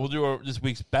 We'll do this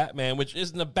week's Batman, which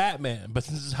isn't a Batman, but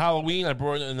since it's Halloween, I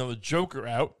brought another Joker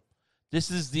out. This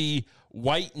is the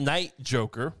White Knight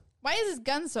Joker. Why is his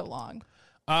gun so long?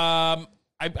 I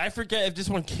forget if this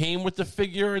one came with the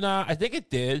figure or not. I think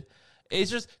it did. It's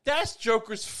just, that's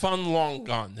Joker's fun long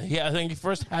gun. Yeah, I think he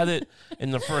first had it in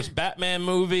the first Batman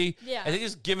movie. Yeah. I think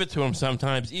just give it to him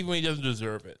sometimes, even when he doesn't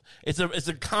deserve it. It's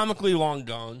a comically long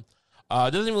gun.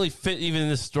 It doesn't really fit even in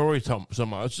this story so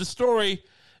much. The story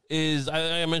is,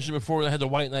 I mentioned before when I had the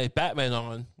White Knight Batman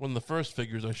on, one of the first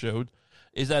figures I showed,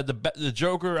 is that the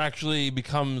Joker actually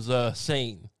becomes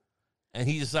sane. And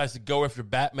he decides to go after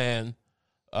Batman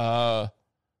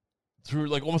through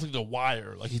like almost like The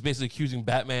Wire. Like he's basically accusing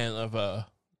Batman of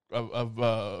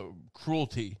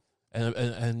cruelty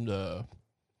and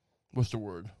what's the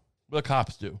word? What the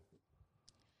cops do?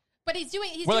 But he's doing.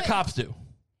 What the cops do?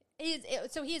 He's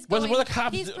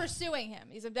pursuing him.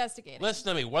 He's investigating. Listen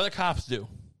to me. What do the cops do?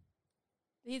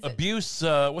 Abuse.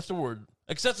 What's the word?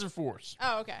 Excessive force.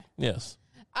 Oh, okay. Yes.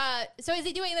 So is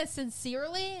he doing this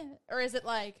sincerely, or is it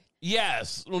like?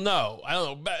 Yes. Well, no. I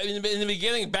don't know. In the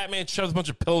beginning, Batman shoves a bunch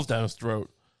of pills down his throat,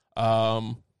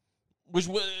 which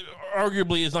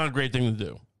arguably is not a great thing to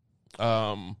do.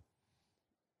 And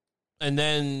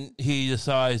then he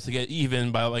decides to get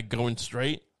even by like going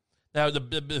straight. Now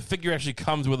the figure actually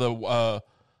comes with a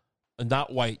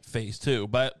not white face too,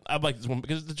 but I like this one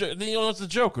because it's the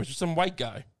Joker. It's just some white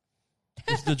guy.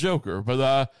 It's the Joker,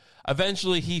 but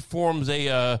eventually he forms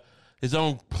his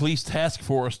own police task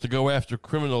force to go after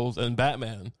criminals and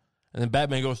Batman, and then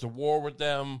Batman goes to war with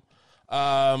them. So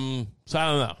I don't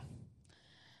know.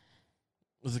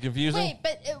 Was it confusing? Wait,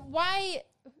 but why?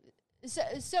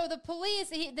 So the police,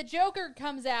 the Joker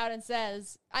comes out and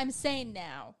says, "I'm sane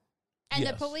now," and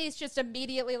Yes. the police just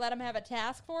immediately let him have a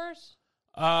task force.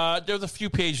 There's a few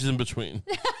pages in between.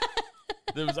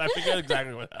 I forget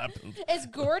exactly what happened. Is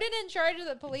Gordon in charge of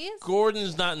the police?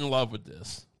 Gordon's not in love with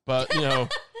this, but you know,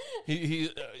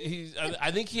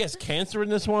 I think he has cancer in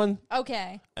this one.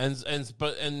 Okay. And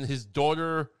his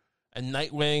daughter and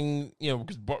Nightwing, you know,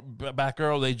 because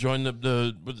Batgirl, they joined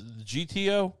the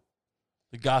GTO,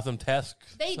 the Gotham Task.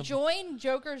 They join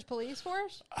Joker's police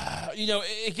force? You know,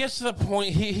 it gets to the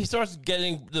point he starts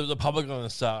getting the public on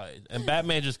his side, and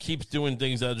Batman just keeps doing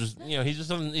things that just, you know,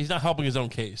 he's not helping his own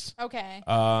case. Okay.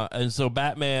 And so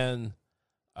Batman,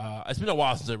 it's been a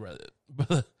while since I read it,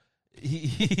 but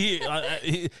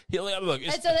look.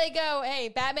 And so they go, "Hey,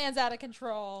 Batman's out of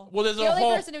control. Well, there's the a only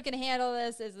whole person who can handle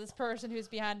this is this person who's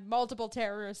behind multiple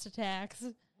terrorist attacks."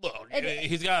 look.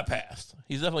 He's got a past.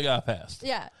 He's definitely got a past.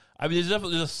 Yeah. I mean, there's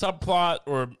a subplot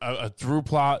or a through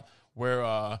plot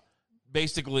where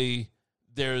basically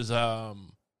there's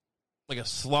like a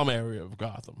slum area of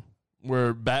Gotham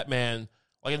where Batman,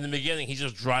 like in the beginning, he's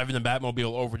just driving the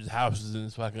Batmobile over to houses in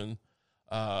this fucking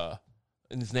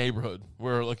in this neighborhood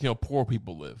where poor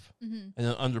people live and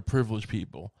then underprivileged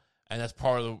people, and that's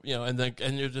part of the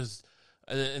and you're just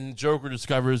and Joker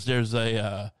discovers there's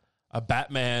a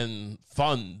Batman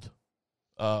fund.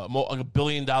 Like $1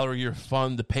 billion a year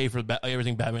fund to pay for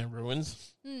everything Batman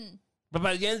ruins. But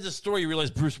by the end of the story, you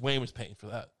realize Bruce Wayne was paying for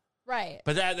that. Right.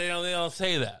 But that they don't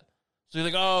say that. So you're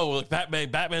like, oh, well,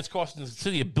 Batman's costing the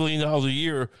city $1 billion a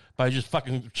year by just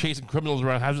fucking chasing criminals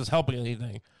around. How's this helping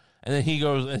anything? And then he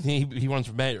goes and he runs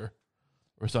for mayor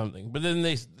or something. But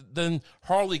then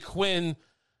Harley Quinn,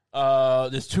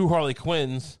 there's 2 Harley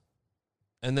Quinns.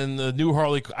 And then the new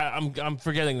Harley, I'm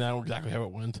forgetting now exactly how it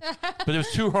went, but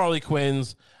there's 2 Harley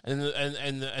Quinns, and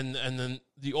then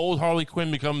the old Harley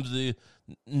Quinn becomes the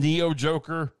Neo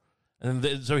Joker, and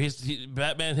so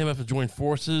Batman and him have to join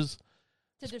forces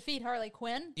to defeat Harley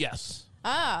Quinn. Yes.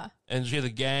 Ah. And she has a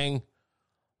gang,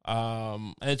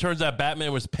 and it turns out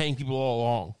Batman was paying people all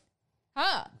along.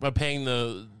 Huh. By paying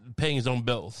his own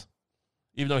bills,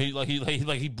 even though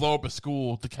he blow up a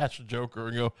school to catch the Joker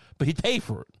and go, but he'd pay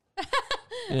for it.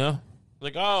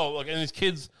 Like, oh, look, and these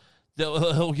kids,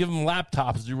 he'll give them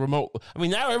laptops to do remote. I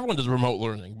mean, now everyone does remote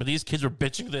learning, but these kids are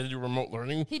bitching that they do remote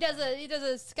learning. He does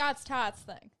a Scott's Tots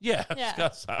thing. Yeah.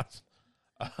 Scott's Tots.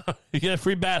 You get a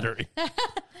free battery.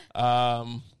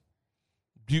 I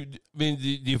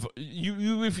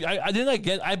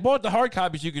bought the hard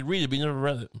copy so you could read it, but you never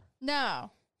read it. No.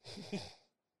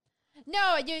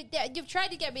 No, you've tried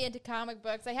to get me into comic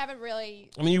books. I haven't really.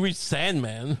 I mean, you read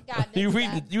Sandman. You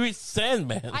read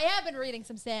Sandman. I have been reading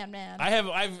some Sandman. I have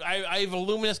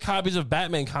voluminous copies of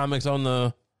Batman comics on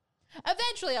the.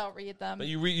 Eventually, I'll read them. But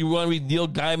you want to read Neil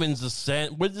Gaiman's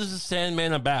What is the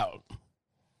Sandman about?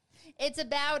 It's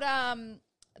about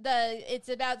it's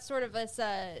about sort of this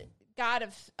god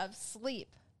of sleep.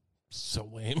 So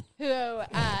lame. Who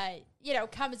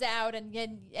comes out and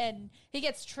he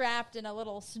gets trapped in a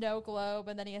little snow globe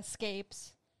and then he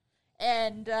escapes.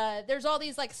 And there's all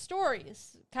these like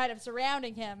stories kind of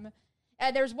surrounding him.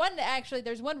 And there's one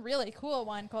really cool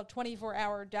one called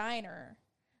 24-Hour Diner,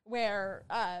 where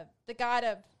the god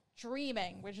of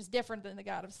dreaming, which is different than the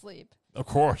god of sleep, of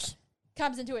course,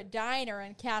 comes into a diner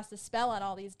and casts a spell on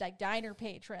all these like diner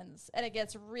patrons, and it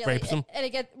gets really rapes them? And it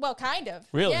gets kind of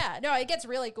really it gets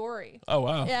really gory. Oh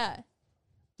wow, yeah,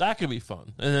 that could be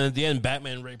fun. And then at the end,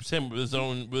 Batman rapes him with his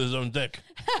own dick.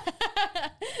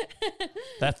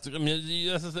 That's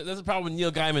the problem with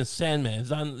Neil Gaiman's Sandman.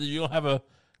 You don't have a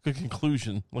good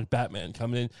conclusion like Batman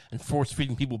coming in and force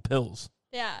feeding people pills.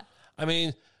 Yeah, I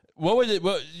mean, what do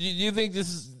you think this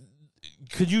is?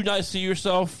 Could you not see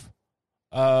yourself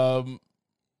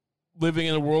living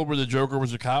in a world where the Joker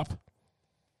was a cop?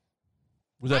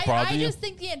 Would that bother you? I just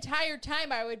think the entire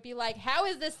time I would be like, how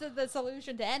is this the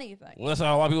solution to anything? Well, that's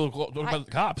how a lot of people talk about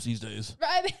the cops these days.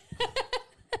 I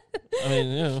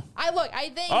mean, yeah. I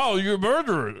think. Oh, you're a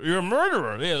murderer. You're a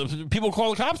murderer. Yeah, people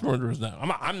call the cops murderers now.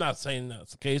 I'm not saying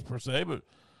that's the case per se, but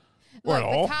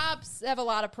the cops have a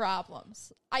lot of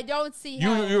problems. I don't see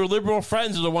how your liberal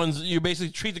friends are the ones you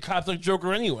basically treat the cops like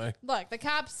Joker anyway. Look, the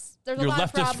cops. There's a lot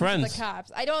of problems with the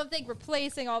cops. I don't think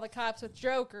replacing all the cops with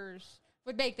Jokers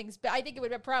would make things. I think it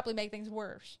would probably make things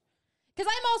worse.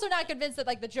 Because I'm also not convinced that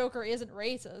like the Joker isn't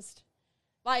racist.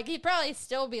 Like he'd probably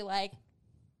still be like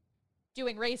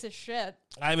doing racist shit.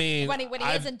 I mean, when he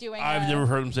isn't doing. I've never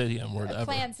heard him say the N word ever.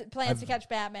 Plans to catch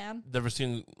Batman. Never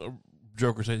seen a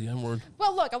Joker say the N word.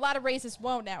 Well, look, a lot of racists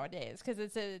won't nowadays because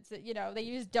it's they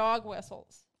use dog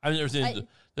whistles. I've never seen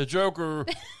the Joker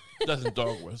doesn't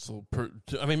dog whistle.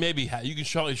 I mean, maybe you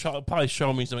can probably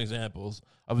show me some examples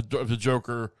of the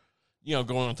Joker,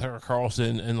 going on Tucker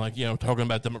Carlson and talking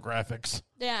about demographics.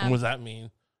 Yeah, and what does that mean?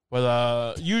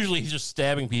 But usually he's just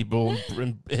stabbing people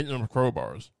and hitting them with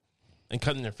crowbars and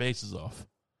cutting their faces off.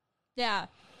 Yeah.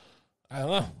 I don't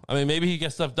know. I mean, maybe he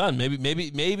gets stuff done.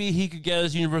 Maybe he could get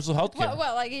his universal health care.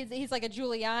 Well, like he's like a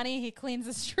Giuliani. He cleans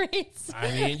the streets.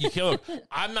 I mean, you kill him.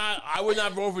 I would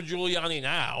not vote for Giuliani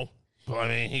now, but I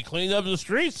mean, he cleaned up the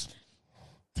streets.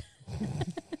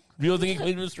 You don't think he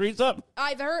cleaned the streets up?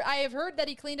 I have heard that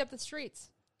he cleaned up the streets.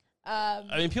 I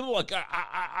mean, people like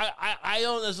I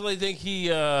don't necessarily think he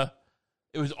it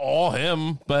was all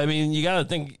him, but I mean, you got to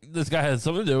think this guy had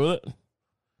something to do with it.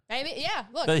 Maybe, yeah.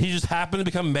 Look, That he just happened to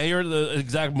become mayor at the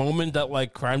exact moment that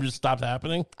like crime just stopped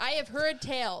happening. I have heard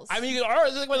tales. I mean, you can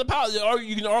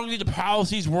argue the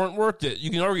policies weren't worth it.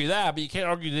 You can argue that, but you can't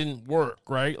argue it didn't work,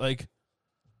 right? Like,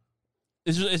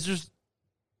 it's just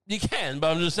you can,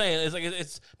 but I'm just saying,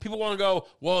 it's people want to go,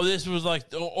 well, this was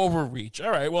like overreach.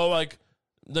 All right, well, like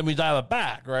then we dial it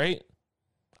back, right?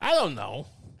 I don't know.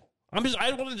 I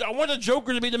want the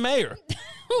Joker to be the mayor.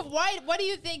 Why? What do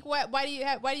you think? Why do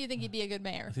you think he'd be a good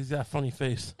mayor? He's got a funny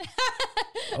face.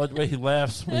 I like the way he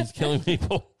laughs when he's killing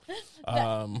people.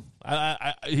 Then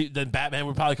Batman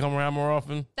would probably come around more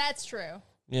often. That's true.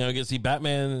 You know, get to see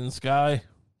Batman in the sky.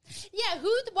 Yeah,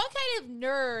 what kind of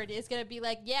nerd is going to be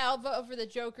like, yeah, I'll vote for the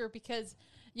Joker because,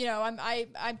 you know,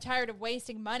 I'm tired of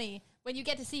wasting money when you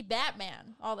get to see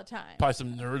Batman all the time. Probably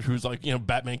some nerd who's like, you know,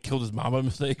 Batman killed his mom by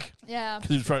mistake. Yeah. Because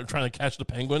he was trying to catch the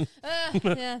penguin.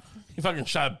 Yeah. He fucking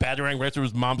shot a batarang right through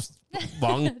his mom's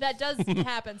lung. That does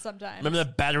happen sometimes. Remember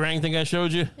that batarang thing I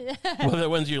showed you? Yeah. Well, that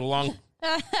went to your lung.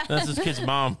 That's his kid's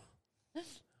mom.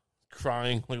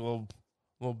 Crying like a little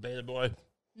beta boy.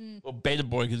 Little beta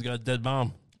boy because he's got a dead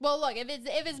mom. Well, look,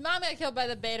 if his mom got killed by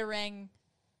the batarang.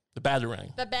 The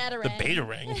batarang. The batarang. The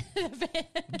batarang.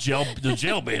 The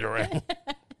jail batarang.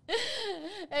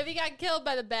 If he got killed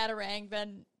by the batarang,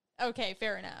 then okay,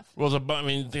 fair enough. Well, I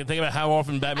mean, think about how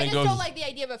often Batman goes. I just don't like the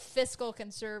idea of a fiscal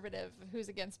conservative who's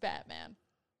against Batman.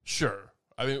 Sure.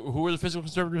 I mean, who are the fiscal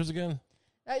conservatives again?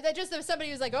 That just there's somebody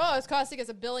who's like, oh, it's costing us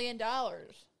 $1 billion. Who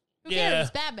Yeah. cares?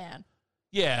 It's Batman.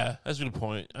 Yeah, that's a good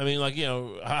point. I mean, like, you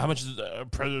know, how much does a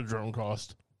Predator drone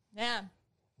cost? Yeah.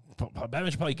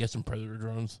 Batman should probably get some Predator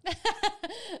drones.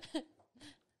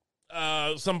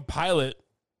 Some pilot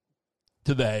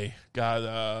today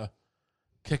got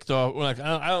kicked off. Like,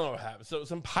 I don't know what happened. So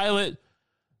some pilot.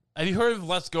 Have you heard of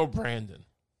Let's Go Brandon?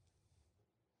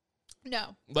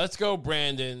 No. Let's Go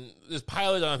Brandon. This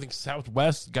pilot on, I think,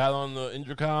 Southwest got on the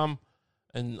intercom,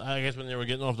 and I guess when they were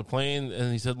getting off the plane,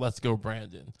 and he said, "Let's go,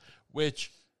 Brandon."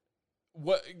 Which,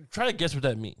 try to guess what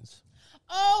that means.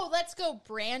 Oh, let's go,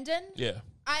 Brandon. Yeah.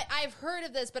 I've heard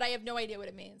of this, but I have no idea what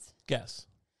it means. Guess.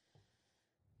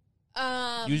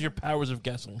 Use your powers of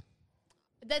guessing.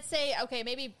 Let's say, okay,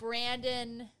 maybe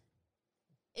Brandon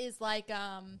is like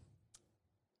a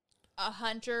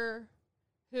hunter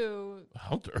who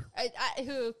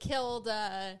who killed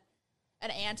an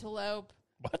antelope.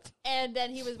 What? And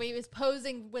then he was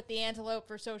posing with the antelope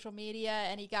for social media,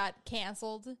 and he got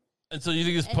canceled. And so you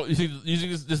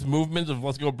think this movement of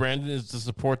Let's Go Brandon is to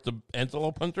support the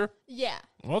antelope hunter? Yeah.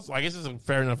 Well, I guess it's a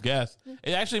fair enough guess.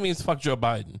 It actually means fuck Joe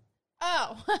Biden.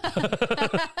 Oh.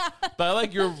 But I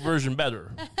like your version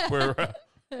better. We're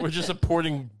just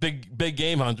supporting big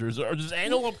game hunters. Or does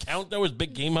antelope count though as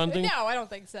big game hunting? No, I don't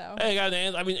think so. Hey,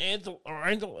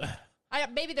 antelope.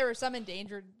 Maybe there were some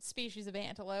endangered species of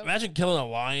antelope. Imagine killing a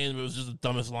lion, but it was just the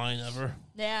dumbest lion ever.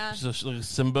 Yeah. Just like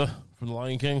Simba from The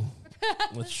Lion King.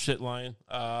 With shit lion.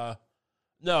 No,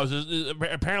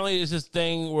 apparently it's this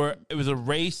thing where it was a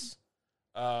race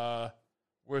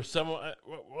where someone...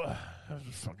 I was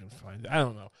just fucking find it. I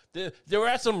don't know. They were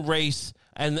at some race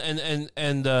and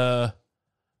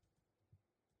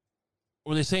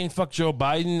were they saying fuck Joe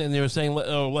Biden? And they were saying,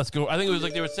 let's go. I think it was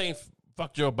like they were saying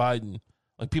fuck Joe Biden.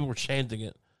 Like people were chanting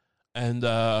it. And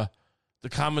the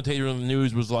commentator on the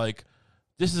news was like,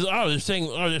 they're saying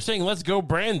let's go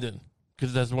Brandon.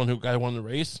 Because that's the one who won the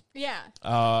race. Yeah.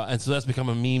 And so that's become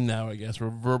a meme now, I guess, or a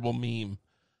verbal meme.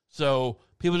 So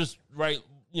people just write,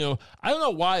 you know, I don't know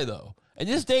why, though. In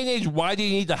this day and age, why do you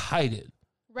need to hide it?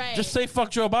 Right. Just say fuck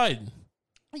Joe Biden.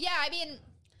 Yeah, I mean...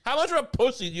 How much of a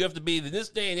pussy do you have to be in this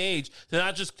day and age to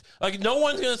not just, like, no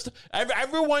one's going to,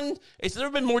 everyone, it's never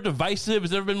been more divisive,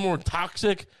 it's never been more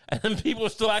toxic, and then people are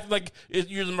still acting like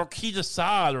you're the Marquis de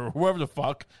Sade or whoever the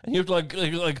fuck, and you have to,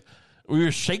 like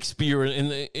you're Shakespeare,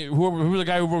 and who the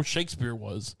guy who wrote Shakespeare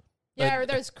was. Yeah, or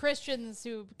those Christians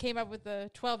who came up with the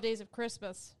 12 Days of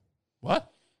Christmas.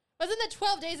 What? Wasn't the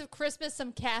 12 Days of Christmas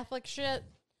some Catholic shit?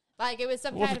 Like, it was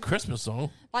some kind of... a Christmas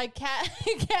song. Like,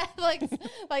 Catholics...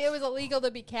 like, it was illegal to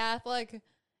be Catholic.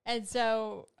 And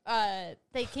so,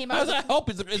 they came up... How does that help?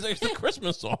 It's a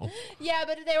Christmas song. Yeah,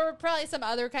 but they were probably some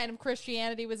other kind of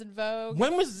Christianity was in vogue.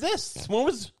 When was this?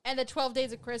 And the 12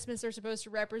 Days of Christmas are supposed to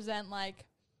represent, like,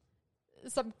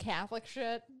 some Catholic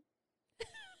shit.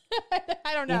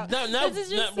 I don't know.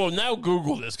 Now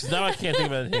Google this, because now I can't think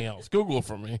of anything else. Google it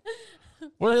for me.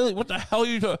 What the hell are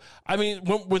you talking? I mean,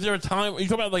 was there a time? Are you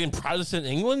talking about like in Protestant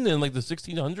England in like the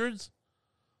 1600s?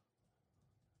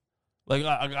 Like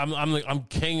I'm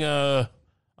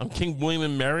King William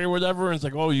and Mary or whatever, and it's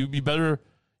like, oh, you better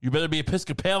be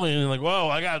Episcopalian, and like, whoa,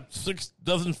 I got 6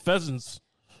 dozen pheasants.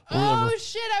 Oh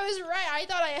shit! I was right. I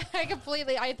thought I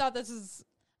completely. I thought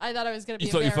I was gonna be.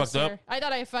 You thought you fucked up? I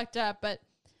thought I fucked up, but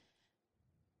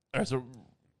all right. So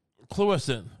clue us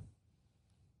in.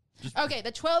 Okay,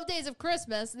 the 12 Days of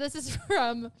Christmas. This is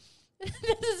from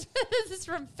this is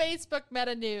from Facebook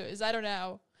Meta News. I don't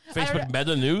know. Facebook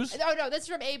Meta News? Oh no, this is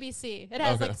from ABC. It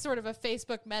has Okay. like sort of a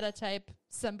Facebook Meta type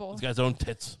symbol. He's got his own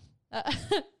tits.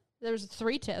 There's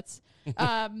 3 tits.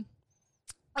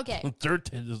 Okay. The third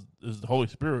tit is the Holy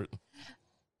Spirit.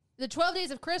 The 12 Days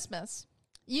of Christmas,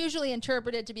 usually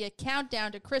interpreted to be a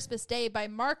countdown to Christmas Day by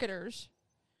marketers.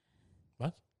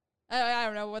 What? I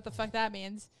don't know what the fuck that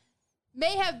means.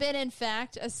 May have been, in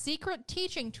fact, a secret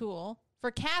teaching tool for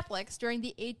Catholics during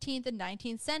the 18th and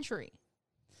 19th century.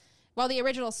 While the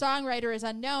original songwriter is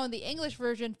unknown, the English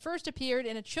version first appeared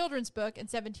in a children's book in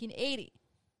 1780.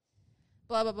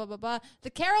 Blah, blah, blah, blah, blah. The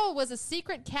carol was a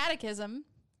secret catechism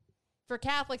for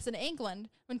Catholics in England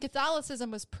when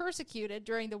Catholicism was persecuted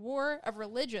during the War of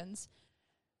Religions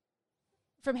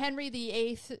from Henry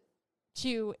VIII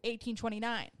to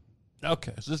 1829.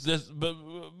 Okay, so but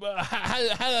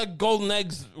how do golden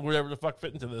eggs, whatever the fuck,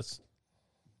 fit into this?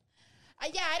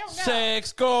 Yeah, I don't know.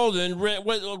 6 golden rings.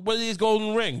 What are these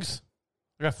golden rings?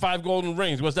 I got 5 golden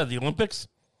rings. What's that, the Olympics?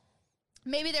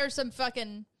 Maybe there's some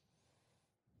fucking...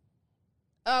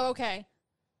 Oh, okay.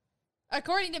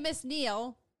 According to Miss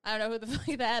Neal, I don't know who the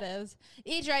fuck that is,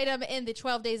 each item in the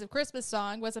 12 Days of Christmas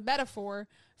song was a metaphor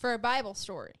for a Bible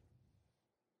story.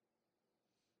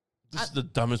 This is the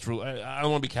dumbest rule. I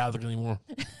don't want to be Catholic anymore.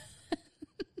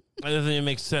 I don't think it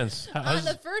makes sense. On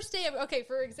the first day of... Okay,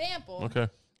 for example... Okay.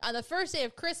 On the first day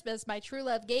of Christmas, my true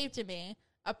love gave to me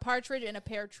a partridge in a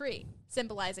pear tree,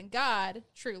 symbolizing God,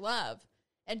 true love,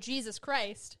 and Jesus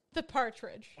Christ, the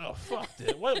partridge. Oh, fuck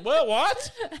it. What?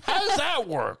 How does that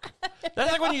work?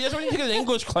 That's like when you take an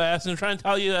English class and they're trying to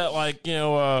tell you that, like, you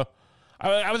know,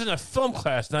 I was in a film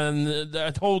class and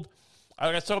I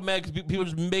got so mad because people were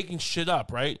just making shit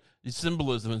up, right? The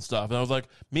symbolism and stuff. And I was like,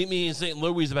 meet me in St.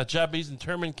 Louis about Japanese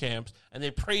internment camps, and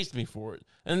they praised me for it.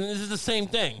 And this is the same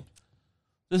thing.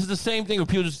 This is the same thing with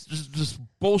people just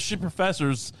bullshit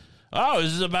professors. Oh,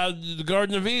 this is about the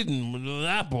Garden of Eden with an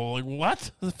apple. Like,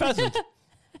 what? The pheasant.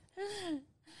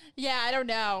 Yeah, I don't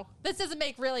know. This doesn't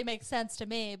really make sense to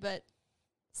me, but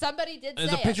somebody did say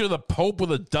There's a picture of the Pope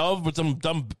with a dove with some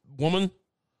dumb woman.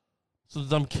 Some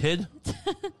dumb kid.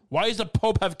 Why does the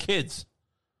Pope have kids?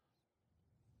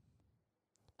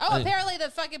 Oh, apparently the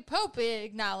fucking Pope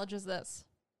acknowledges this.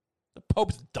 The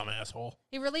Pope's a dumb asshole.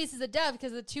 He releases a dove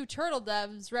because the 2 turtle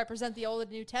doves represent the Old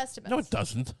and New Testaments. No, it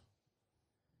doesn't.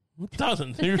 It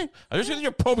doesn't. I just think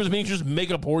your Pope is making you just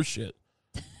make up horse shit.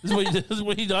 This is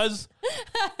what he does.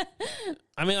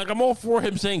 I mean, like, I'm all for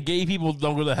him saying gay people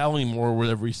don't go to hell anymore or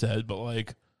whatever he said, but,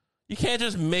 like, you can't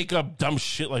just make up dumb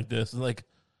shit like this. Like,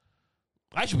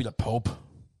 I should be the Pope.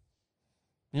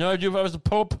 You know what I'd do if I was the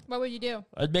Pope? What would you do?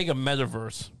 I'd make a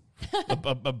metaverse.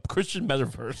 a Christian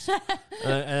metaverse.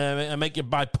 and I make you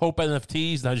buy Pope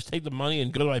NFTs, and I just take the money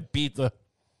and go to Ibiza.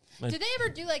 Did they ever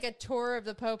do like a tour of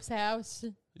the Pope's house?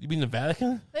 You mean the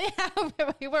Vatican? Yeah,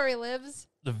 where he lives.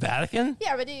 The Vatican?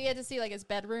 Yeah, but do you get to see like his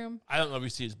bedroom? I don't know if you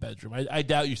see his bedroom. I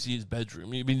doubt you see his bedroom.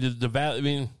 I mean, I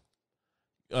mean,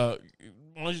 why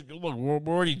don't you, look,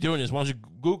 we're already doing this. Why don't you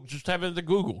Google, just type it into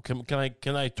Google?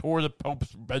 Can I tour the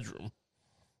Pope's bedroom?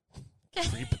 I'm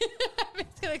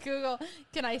just gonna Google.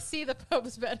 Can I see the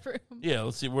Pope's bedroom? Yeah,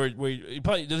 let's see where he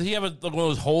probably does. He have like one of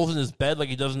those holes in his bed like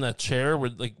he does in that chair where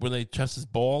like when they test his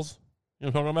balls. You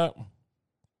know what I'm talking about?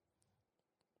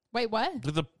 Wait, what?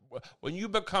 When you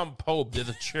become Pope, there's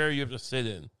a chair you have to sit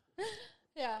in.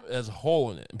 Yeah. It has a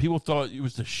hole in it, and people thought it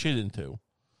was to shit into,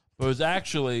 but it was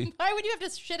actually. Why would you have to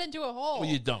shit into a hole? Well,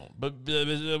 you don't. But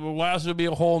why else would there be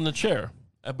a hole in the chair?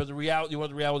 But the reality, you know what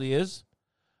the reality is?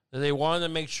 That they wanted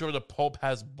to make sure the Pope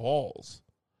has balls.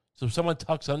 So if someone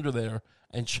tucks under there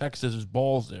and checks that there's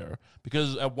balls there.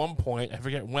 Because at one point, I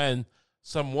forget when,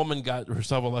 some woman got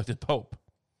herself elected Pope.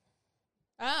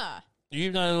 Ah.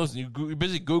 You're not listening. You're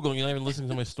busy Googling. You're not even listening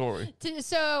to my story.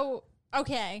 So,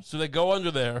 okay. So they go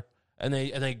under there and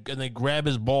they grab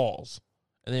his balls.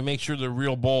 And they make sure they're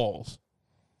real balls.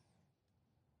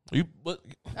 Okay. All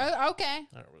right,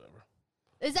 whatever.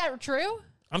 Is that true?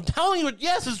 I'm telling you,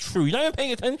 yes, it's true. You're not even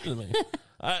paying attention to me.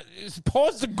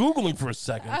 Pause the Googling for a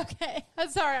second. Okay. I'm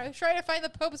sorry. I was trying to find the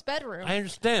Pope's bedroom. I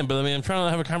understand, but I mean, I'm trying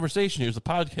to have a conversation here. It's a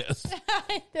podcast.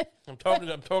 I'm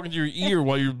talking to your ear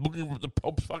while you're looking at the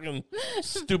Pope's fucking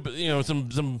stupid,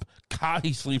 some cot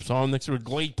he sleeps on next to a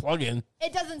Glade plug-in.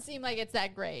 It doesn't seem like it's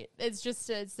that great. It's just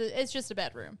a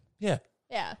bedroom. Yeah.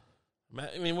 Yeah.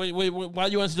 I mean, why do you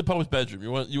want to see the Pope's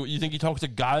bedroom? You think he talks to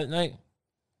God at night?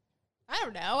 I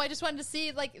don't know. I just wanted to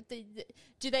see, like,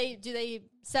 do they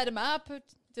set him up?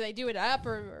 Do they do it up,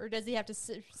 or does he have to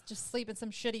just sleep in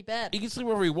some shitty bed? He can sleep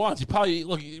wherever he wants. He probably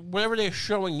look whatever they're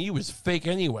showing you is fake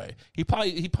anyway. He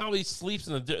probably sleeps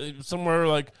in somewhere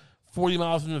like 40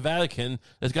 miles from the Vatican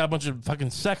that's got a bunch of fucking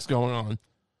sex going on.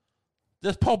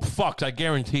 This Pope fucks, I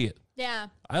guarantee it. Yeah.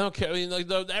 I don't care. I mean, like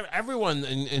everyone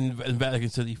in Vatican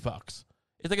City fucks.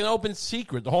 It's like an open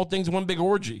secret. The whole thing's one big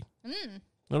orgy.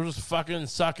 They're just fucking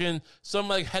sucking. Some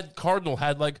like head cardinal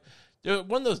had like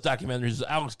one of those documentaries.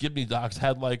 Alex Gibney docs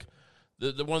had like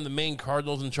the one of the main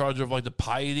cardinals in charge of like the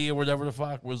piety or whatever the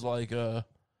fuck was like.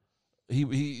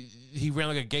 He ran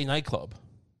like a gay nightclub.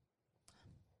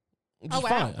 Which is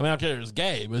fine. I mean, I don't care if it was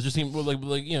gay, but it just seemed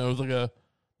like you know, it was like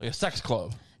a sex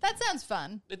club. That sounds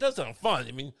fun. It does sound fun.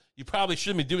 I mean, you probably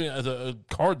shouldn't be doing it as a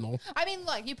cardinal. I mean,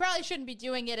 look, you probably shouldn't be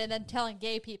doing it and then telling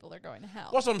gay people they're going to hell.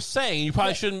 That's what I'm saying. You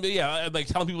probably shouldn't be, like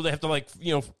telling people they have to, like,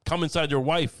 you know, come inside their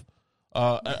wife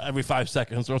every 5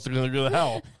 seconds, or else they're going to go to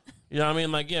hell. You know what I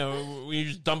mean? Like, you know, when you're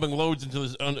just dumping loads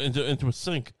into a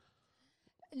sink.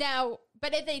 Now,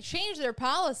 but if they change their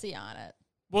policy on it,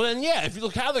 well, then yeah, if the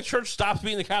Catholic Church stops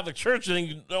being the Catholic Church, then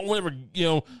you don't whatever, you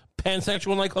know,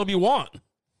 pansexual nightclub you want.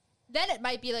 Then it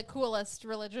might be the coolest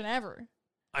religion ever.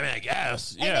 I mean, I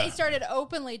guess, yeah. And they started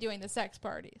openly doing the sex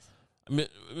parties. I mean,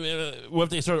 what if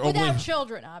they start openly... Without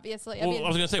children, obviously. I was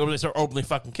going to say, what if they start openly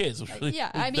fucking kids? Yeah,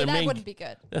 I mean, that wouldn't be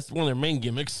good. That's one of their main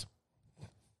gimmicks.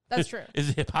 That's true. Is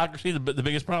hypocrisy the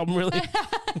biggest problem, really?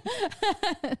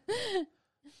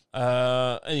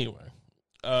 Anyway.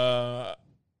 I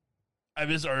have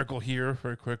this article here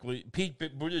very quickly. Pete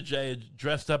Buttigieg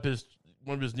dressed up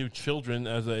one of his new children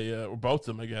as or both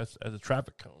of them, I guess, as a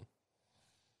traffic cone.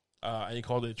 And he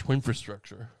called it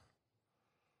Twinfrastructure.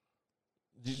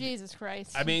 Jesus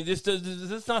Christ. I mean, does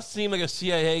this not seem like a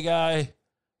CIA guy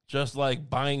just like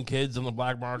buying kids on the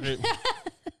black market?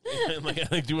 And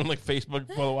like doing like Facebook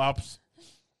photo ops?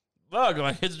 Look,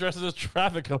 my kid's dressed as a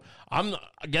traffic cone. I'm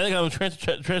getting on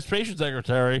the transportation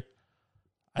secretary.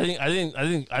 I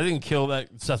didn't kill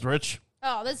that Seth Rich.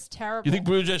 Oh, this is terrible. You think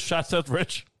Buttigieg shot Seth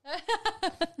Rich?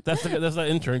 That's that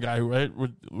intern guy, right?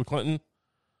 With Clinton.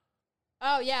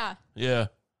 Oh yeah. Yeah.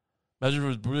 Imagine if it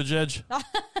was Buttigieg.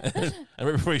 And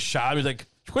right before he shot him, he's like,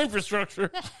 Twinfrastructure.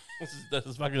 That's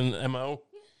his fucking MO.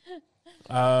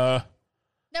 No,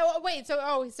 wait.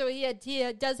 So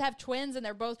he does have twins, and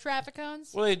they're both traffic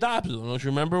cones. Well, they adopted them. Don't you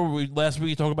remember? Last week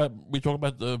we talked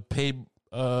about the paid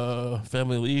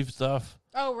family leave stuff.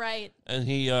 Oh right. And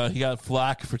he got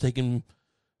flack for taking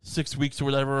 6 weeks or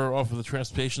whatever off of the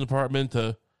transportation department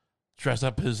to dress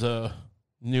up his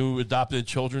new adopted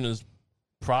children as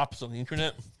props on the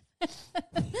internet.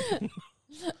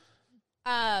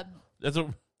 That's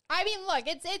a. I mean, look,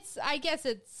 it's. I guess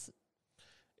it's.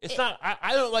 It's not.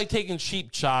 I don't like taking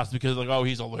cheap shots because, like, oh,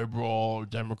 he's a liberal or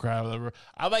Democrat or whatever.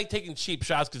 I like taking cheap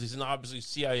shots because he's an obviously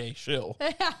CIA shill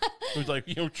who's like,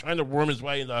 you know, trying to worm his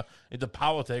way into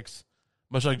politics,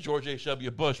 much like George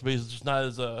H.W. Bush, but he's just not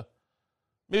as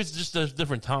maybe it's just a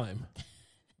different time.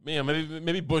 You know,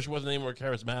 maybe Bush wasn't any more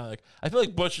charismatic. I feel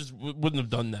like Bush wouldn't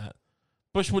have done that.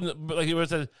 Bush wouldn't, like, he would have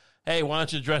said, hey, why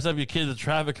don't you dress up your kid as a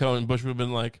traffic cone? And Bush would have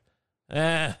been like,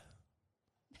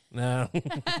 no.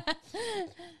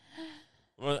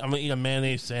 I'm going to eat a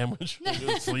mayonnaise sandwich and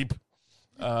go to sleep.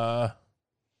 So,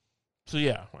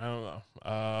 yeah, I don't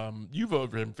know. You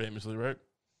voted for him famously, right?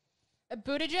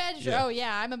 Buttigieg? Yeah. Oh,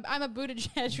 yeah, I'm a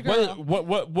Buttigieg girl. What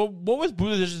was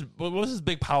Buttigieg's, what was his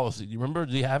big policy? Do you remember?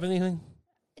 Did he have anything?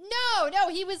 No,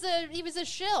 he was a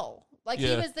shill. Like, Yeah.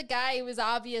 he was the guy who was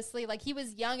obviously, like, he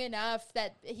was young enough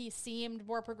that he seemed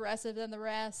more progressive than the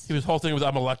rest. His whole thing was,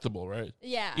 I'm electable, right?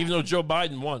 Yeah. Even though Joe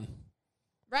Biden won.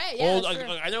 Right, yeah,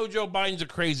 Well, I know Joe Biden's a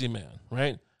crazy man,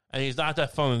 right? And he's not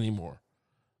that fun anymore.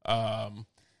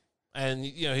 And,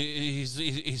 you know,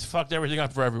 he's fucked everything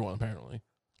up for everyone, apparently.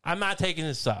 I'm not taking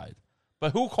his side.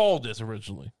 But who called this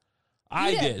originally?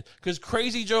 I did. Because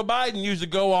crazy Joe Biden used to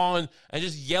go on and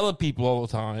just yell at people all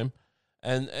the time.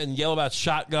 And yell about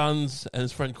shotguns and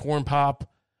his friend Corn Pop.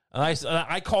 And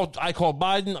I called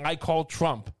Biden, I called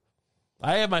Trump.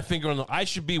 I have my finger on I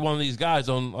should be one of these guys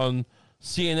on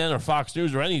CNN or Fox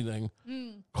News or anything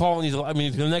calling these. I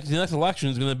mean, the next election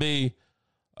is going to be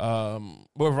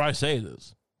whatever I say it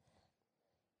is.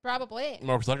 Probably.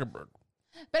 Mark Zuckerberg.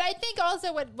 But I think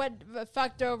also what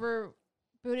fucked over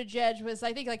Buttigieg was,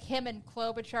 I think, like, him and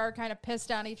Klobuchar kind of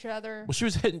pissed on each other. Well, she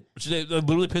was hitting. They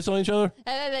literally pissed on each other. And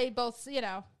then they both, you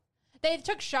know, they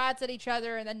took shots at each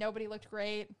other, and then nobody looked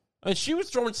great. I mean, she was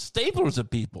throwing staplers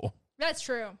at people. That's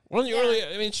true. One of the early,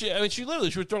 I mean, she literally,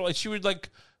 she would throw, like, she would,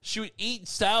 like, she would eat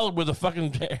salad with a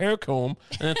fucking hair comb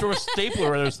and then throw a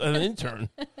stapler at an intern.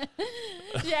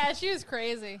 Yeah, she was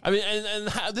crazy. I mean,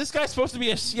 and this guy's supposed to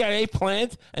be a CIA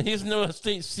plant, and he doesn't know how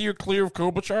to steer clear of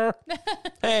Klobuchar?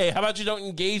 Hey, how about you don't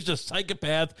engage the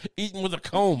psychopath eating with a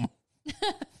comb?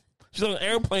 She's on an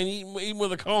airplane eating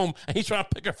with a comb, and he's trying to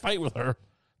pick a fight with her.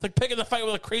 It's like picking a fight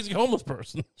with a crazy homeless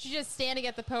person. She's just standing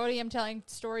at the podium telling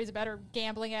stories about her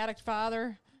gambling addict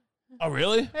father. Oh,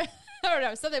 really? I don't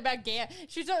know. Something about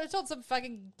she told some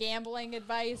fucking gambling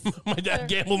advice. My dad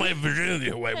gambled my virginity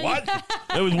away. What?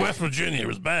 It was West Virginia. It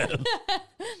was bad.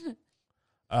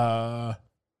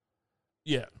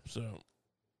 Yeah, so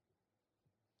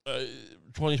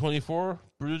 2024,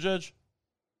 Buttigieg?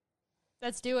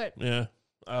 Let's do it. Yeah.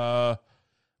 I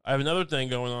have another thing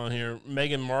going on here.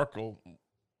 Meghan Markle,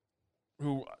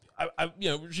 who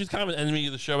she's kind of an enemy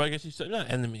of the show. I guess you said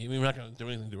not enemy. I mean, we're not going to do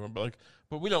anything to her, but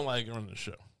we don't like her on the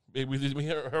show.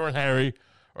 Her and Harry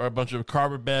are a bunch of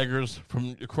carpetbaggers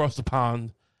from across the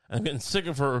pond, and I'm getting sick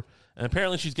of her. And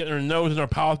apparently, she's getting her nose in our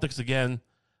politics again.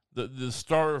 The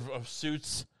star of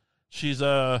Suits. She's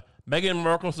Meghan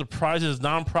Markle surprises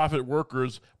nonprofit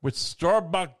workers with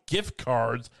Starbucks gift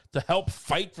cards to help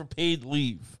fight for paid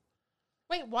leave.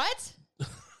 Wait, what?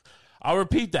 I'll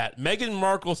repeat that. Meghan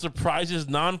Markle surprises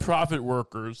nonprofit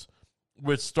workers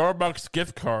with Starbucks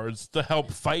gift cards to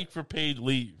help fight for paid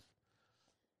leave.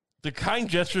 The kind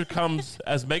gesture comes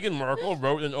as Meghan Markle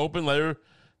wrote an open letter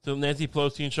to Nancy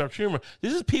Pelosi and Chuck Schumer.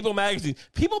 This is People Magazine.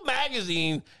 People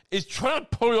Magazine is trying to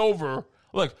put over,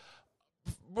 look,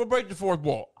 we'll break the fourth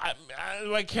wall.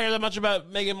 I care that much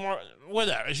about Meghan Markle.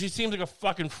 Whatever. She seems like a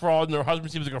fucking fraud, and her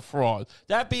husband seems like a fraud.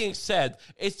 That being said,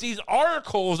 it's these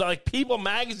articles that, like, People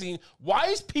Magazine. Why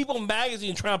is People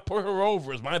Magazine trying to put her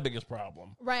over is my biggest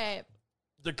problem. Right.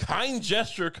 The kind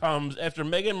gesture comes after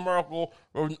Meghan Markle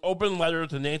wrote an open letter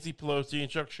to Nancy Pelosi and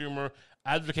Chuck Schumer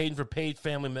advocating for paid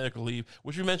family medical leave,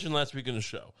 which we mentioned last week in the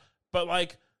show. But,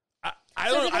 like, I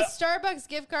so don't... do the Starbucks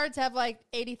gift cards have, like,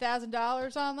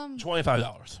 $80,000 on them?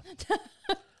 $25.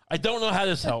 I don't know how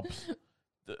this helps.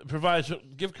 It provides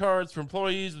gift cards for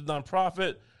employees of the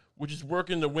nonprofit, which is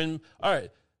working to win. All right.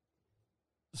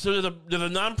 So there's a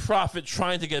nonprofit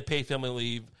trying to get paid family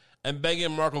leave, and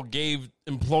Meghan Markle gave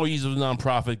employees of the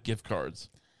nonprofit gift cards.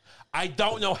 I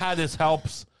don't know how this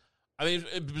helps. I mean,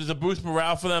 if there's a boost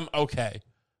morale for them, okay.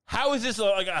 How is this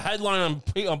like a headline on?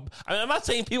 I'm not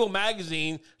saying People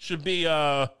Magazine should be,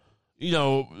 what's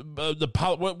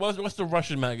the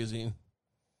Russian magazine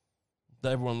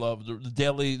that everyone loved?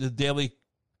 The Daily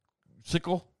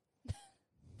Sickle.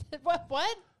 What?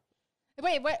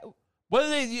 Wait, what?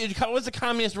 What's the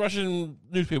communist Russian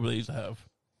newspaper they used to have?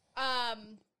 I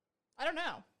don't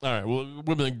know. All right, well, it would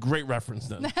have been a great reference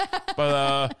then.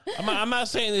 But I'm not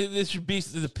saying that this should be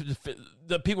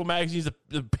the People Magazine's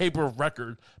the paper of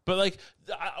record. But, like,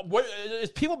 what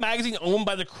is People Magazine owned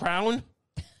by the Crown?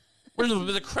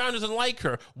 The Crown doesn't like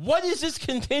her. What is this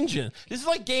contingent? This is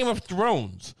like Game of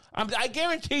Thrones. I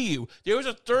guarantee you, there was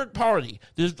a third party.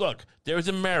 There's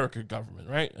American government,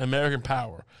 right? American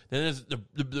power. Then there's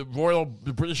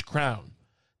the British Crown.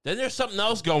 Then there's something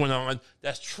else going on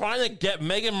that's trying to get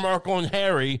Meghan Markle and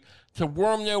Harry to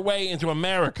worm their way into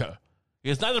America.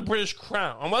 It's not the British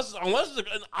Crown. Unless it's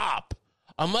an op.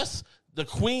 Unless the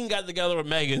Queen got together with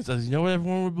Meghan and says, you know what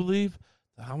everyone would believe?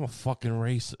 That I'm a fucking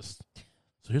racist.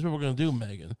 So here's what we're going to do,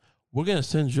 Meghan. We're going to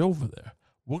send you over there.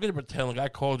 We're going to pretend like I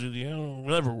called you the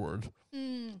whatever word.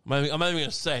 I'm not even going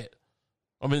to say it.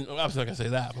 I mean, obviously not going to say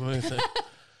that, but I'm going to say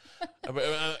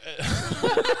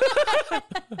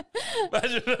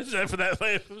Imagine for that,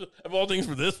 like, of all things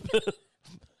for this.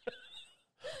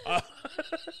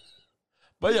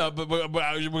 But yeah, but we're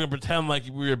gonna pretend like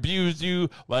we abused you,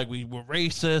 like we were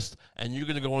racist, and you're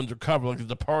gonna go undercover like The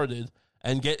Departed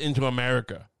and get into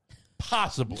America.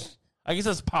 Possible. I guess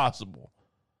that's possible.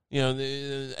 You know,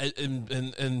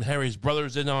 and Harry's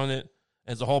brother's in on it.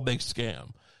 And it's a whole big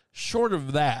scam. Short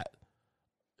of that,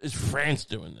 is France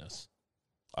doing this?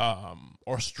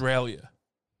 Australia.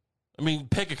 I mean,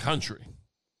 pick a country.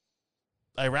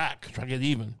 Iraq, try to get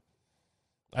even.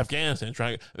 Afghanistan,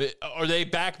 are they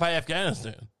backed by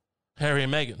Afghanistan? Harry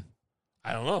and Meghan?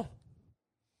 I don't know.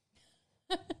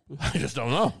 I just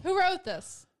don't know. Who wrote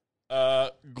this?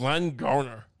 Glenn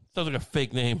Garner. Sounds like a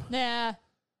fake name. Yeah.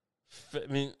 I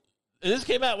mean, and this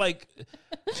came out like...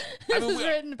 This is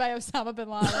written by Osama bin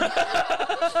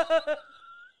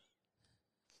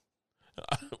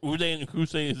Laden.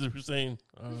 Hussein is Hussein.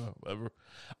 Whatever.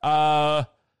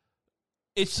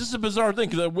 It's just a bizarre thing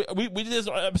because we did this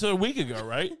episode a week ago,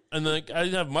 right? And then I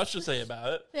didn't have much to say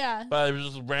about it. Yeah. But I was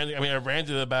just ranting. I mean, I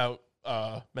ranted about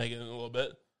Meghan a little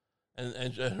bit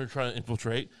and her trying to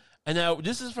infiltrate. And now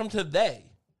this is from today.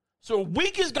 So a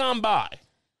week has gone by,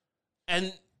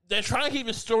 and they're trying to keep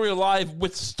the story alive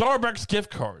with Starbucks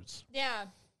gift cards. Yeah.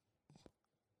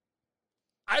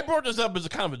 I brought this up as a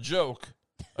kind of a joke,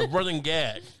 a running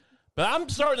gag. But I'm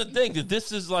starting to think that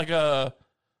this is a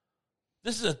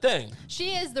thing.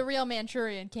 She is the real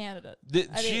Manchurian candidate.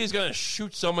 She is going to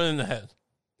shoot someone in the head.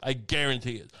 I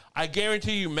guarantee it. I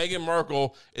guarantee you Meghan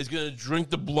Markle is going to drink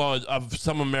the blood of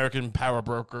some American power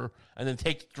broker and then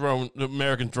take the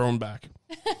American throne back.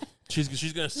 She's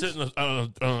going to sit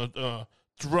on a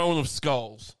throne of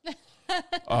skulls.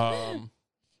 And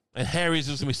Harry's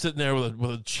just going to be sitting there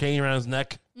with a chain around his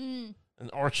neck. And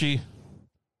Archie,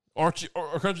 our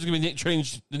country's going to be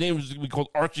changed. The name is going to be called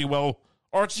Archie Well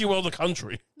the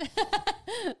country.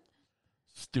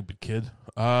 Stupid kid.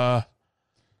 So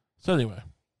anyway.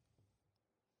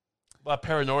 A lot of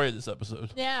paranoia this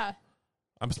episode. Yeah.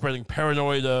 I'm spreading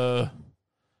paranoid.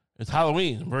 It's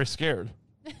Halloween. I'm very scared.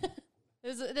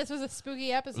 This was a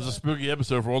spooky episode. It was a spooky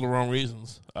episode for all the wrong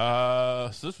reasons. So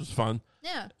this was fun.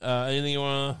 Yeah. Anything you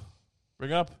want to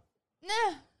bring up?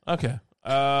 Nah. Okay.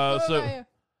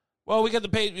 We got the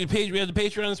page. We had the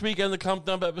Patreon this weekend, the Comp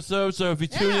Dump episode. So if you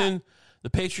tune in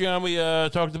the Patreon, we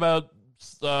talked about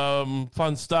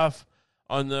fun stuff.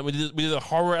 We did a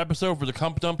horror episode for the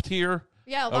Comp Dump tier.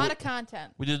 Yeah, a lot of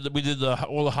content. We did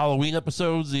all the Halloween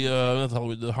episodes,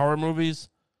 the horror movies.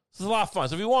 This is a lot of fun.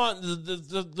 So if you want,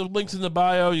 the link's in the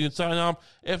bio. You can sign up.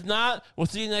 If not, we'll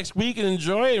see you next week and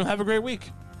enjoy and have a great week.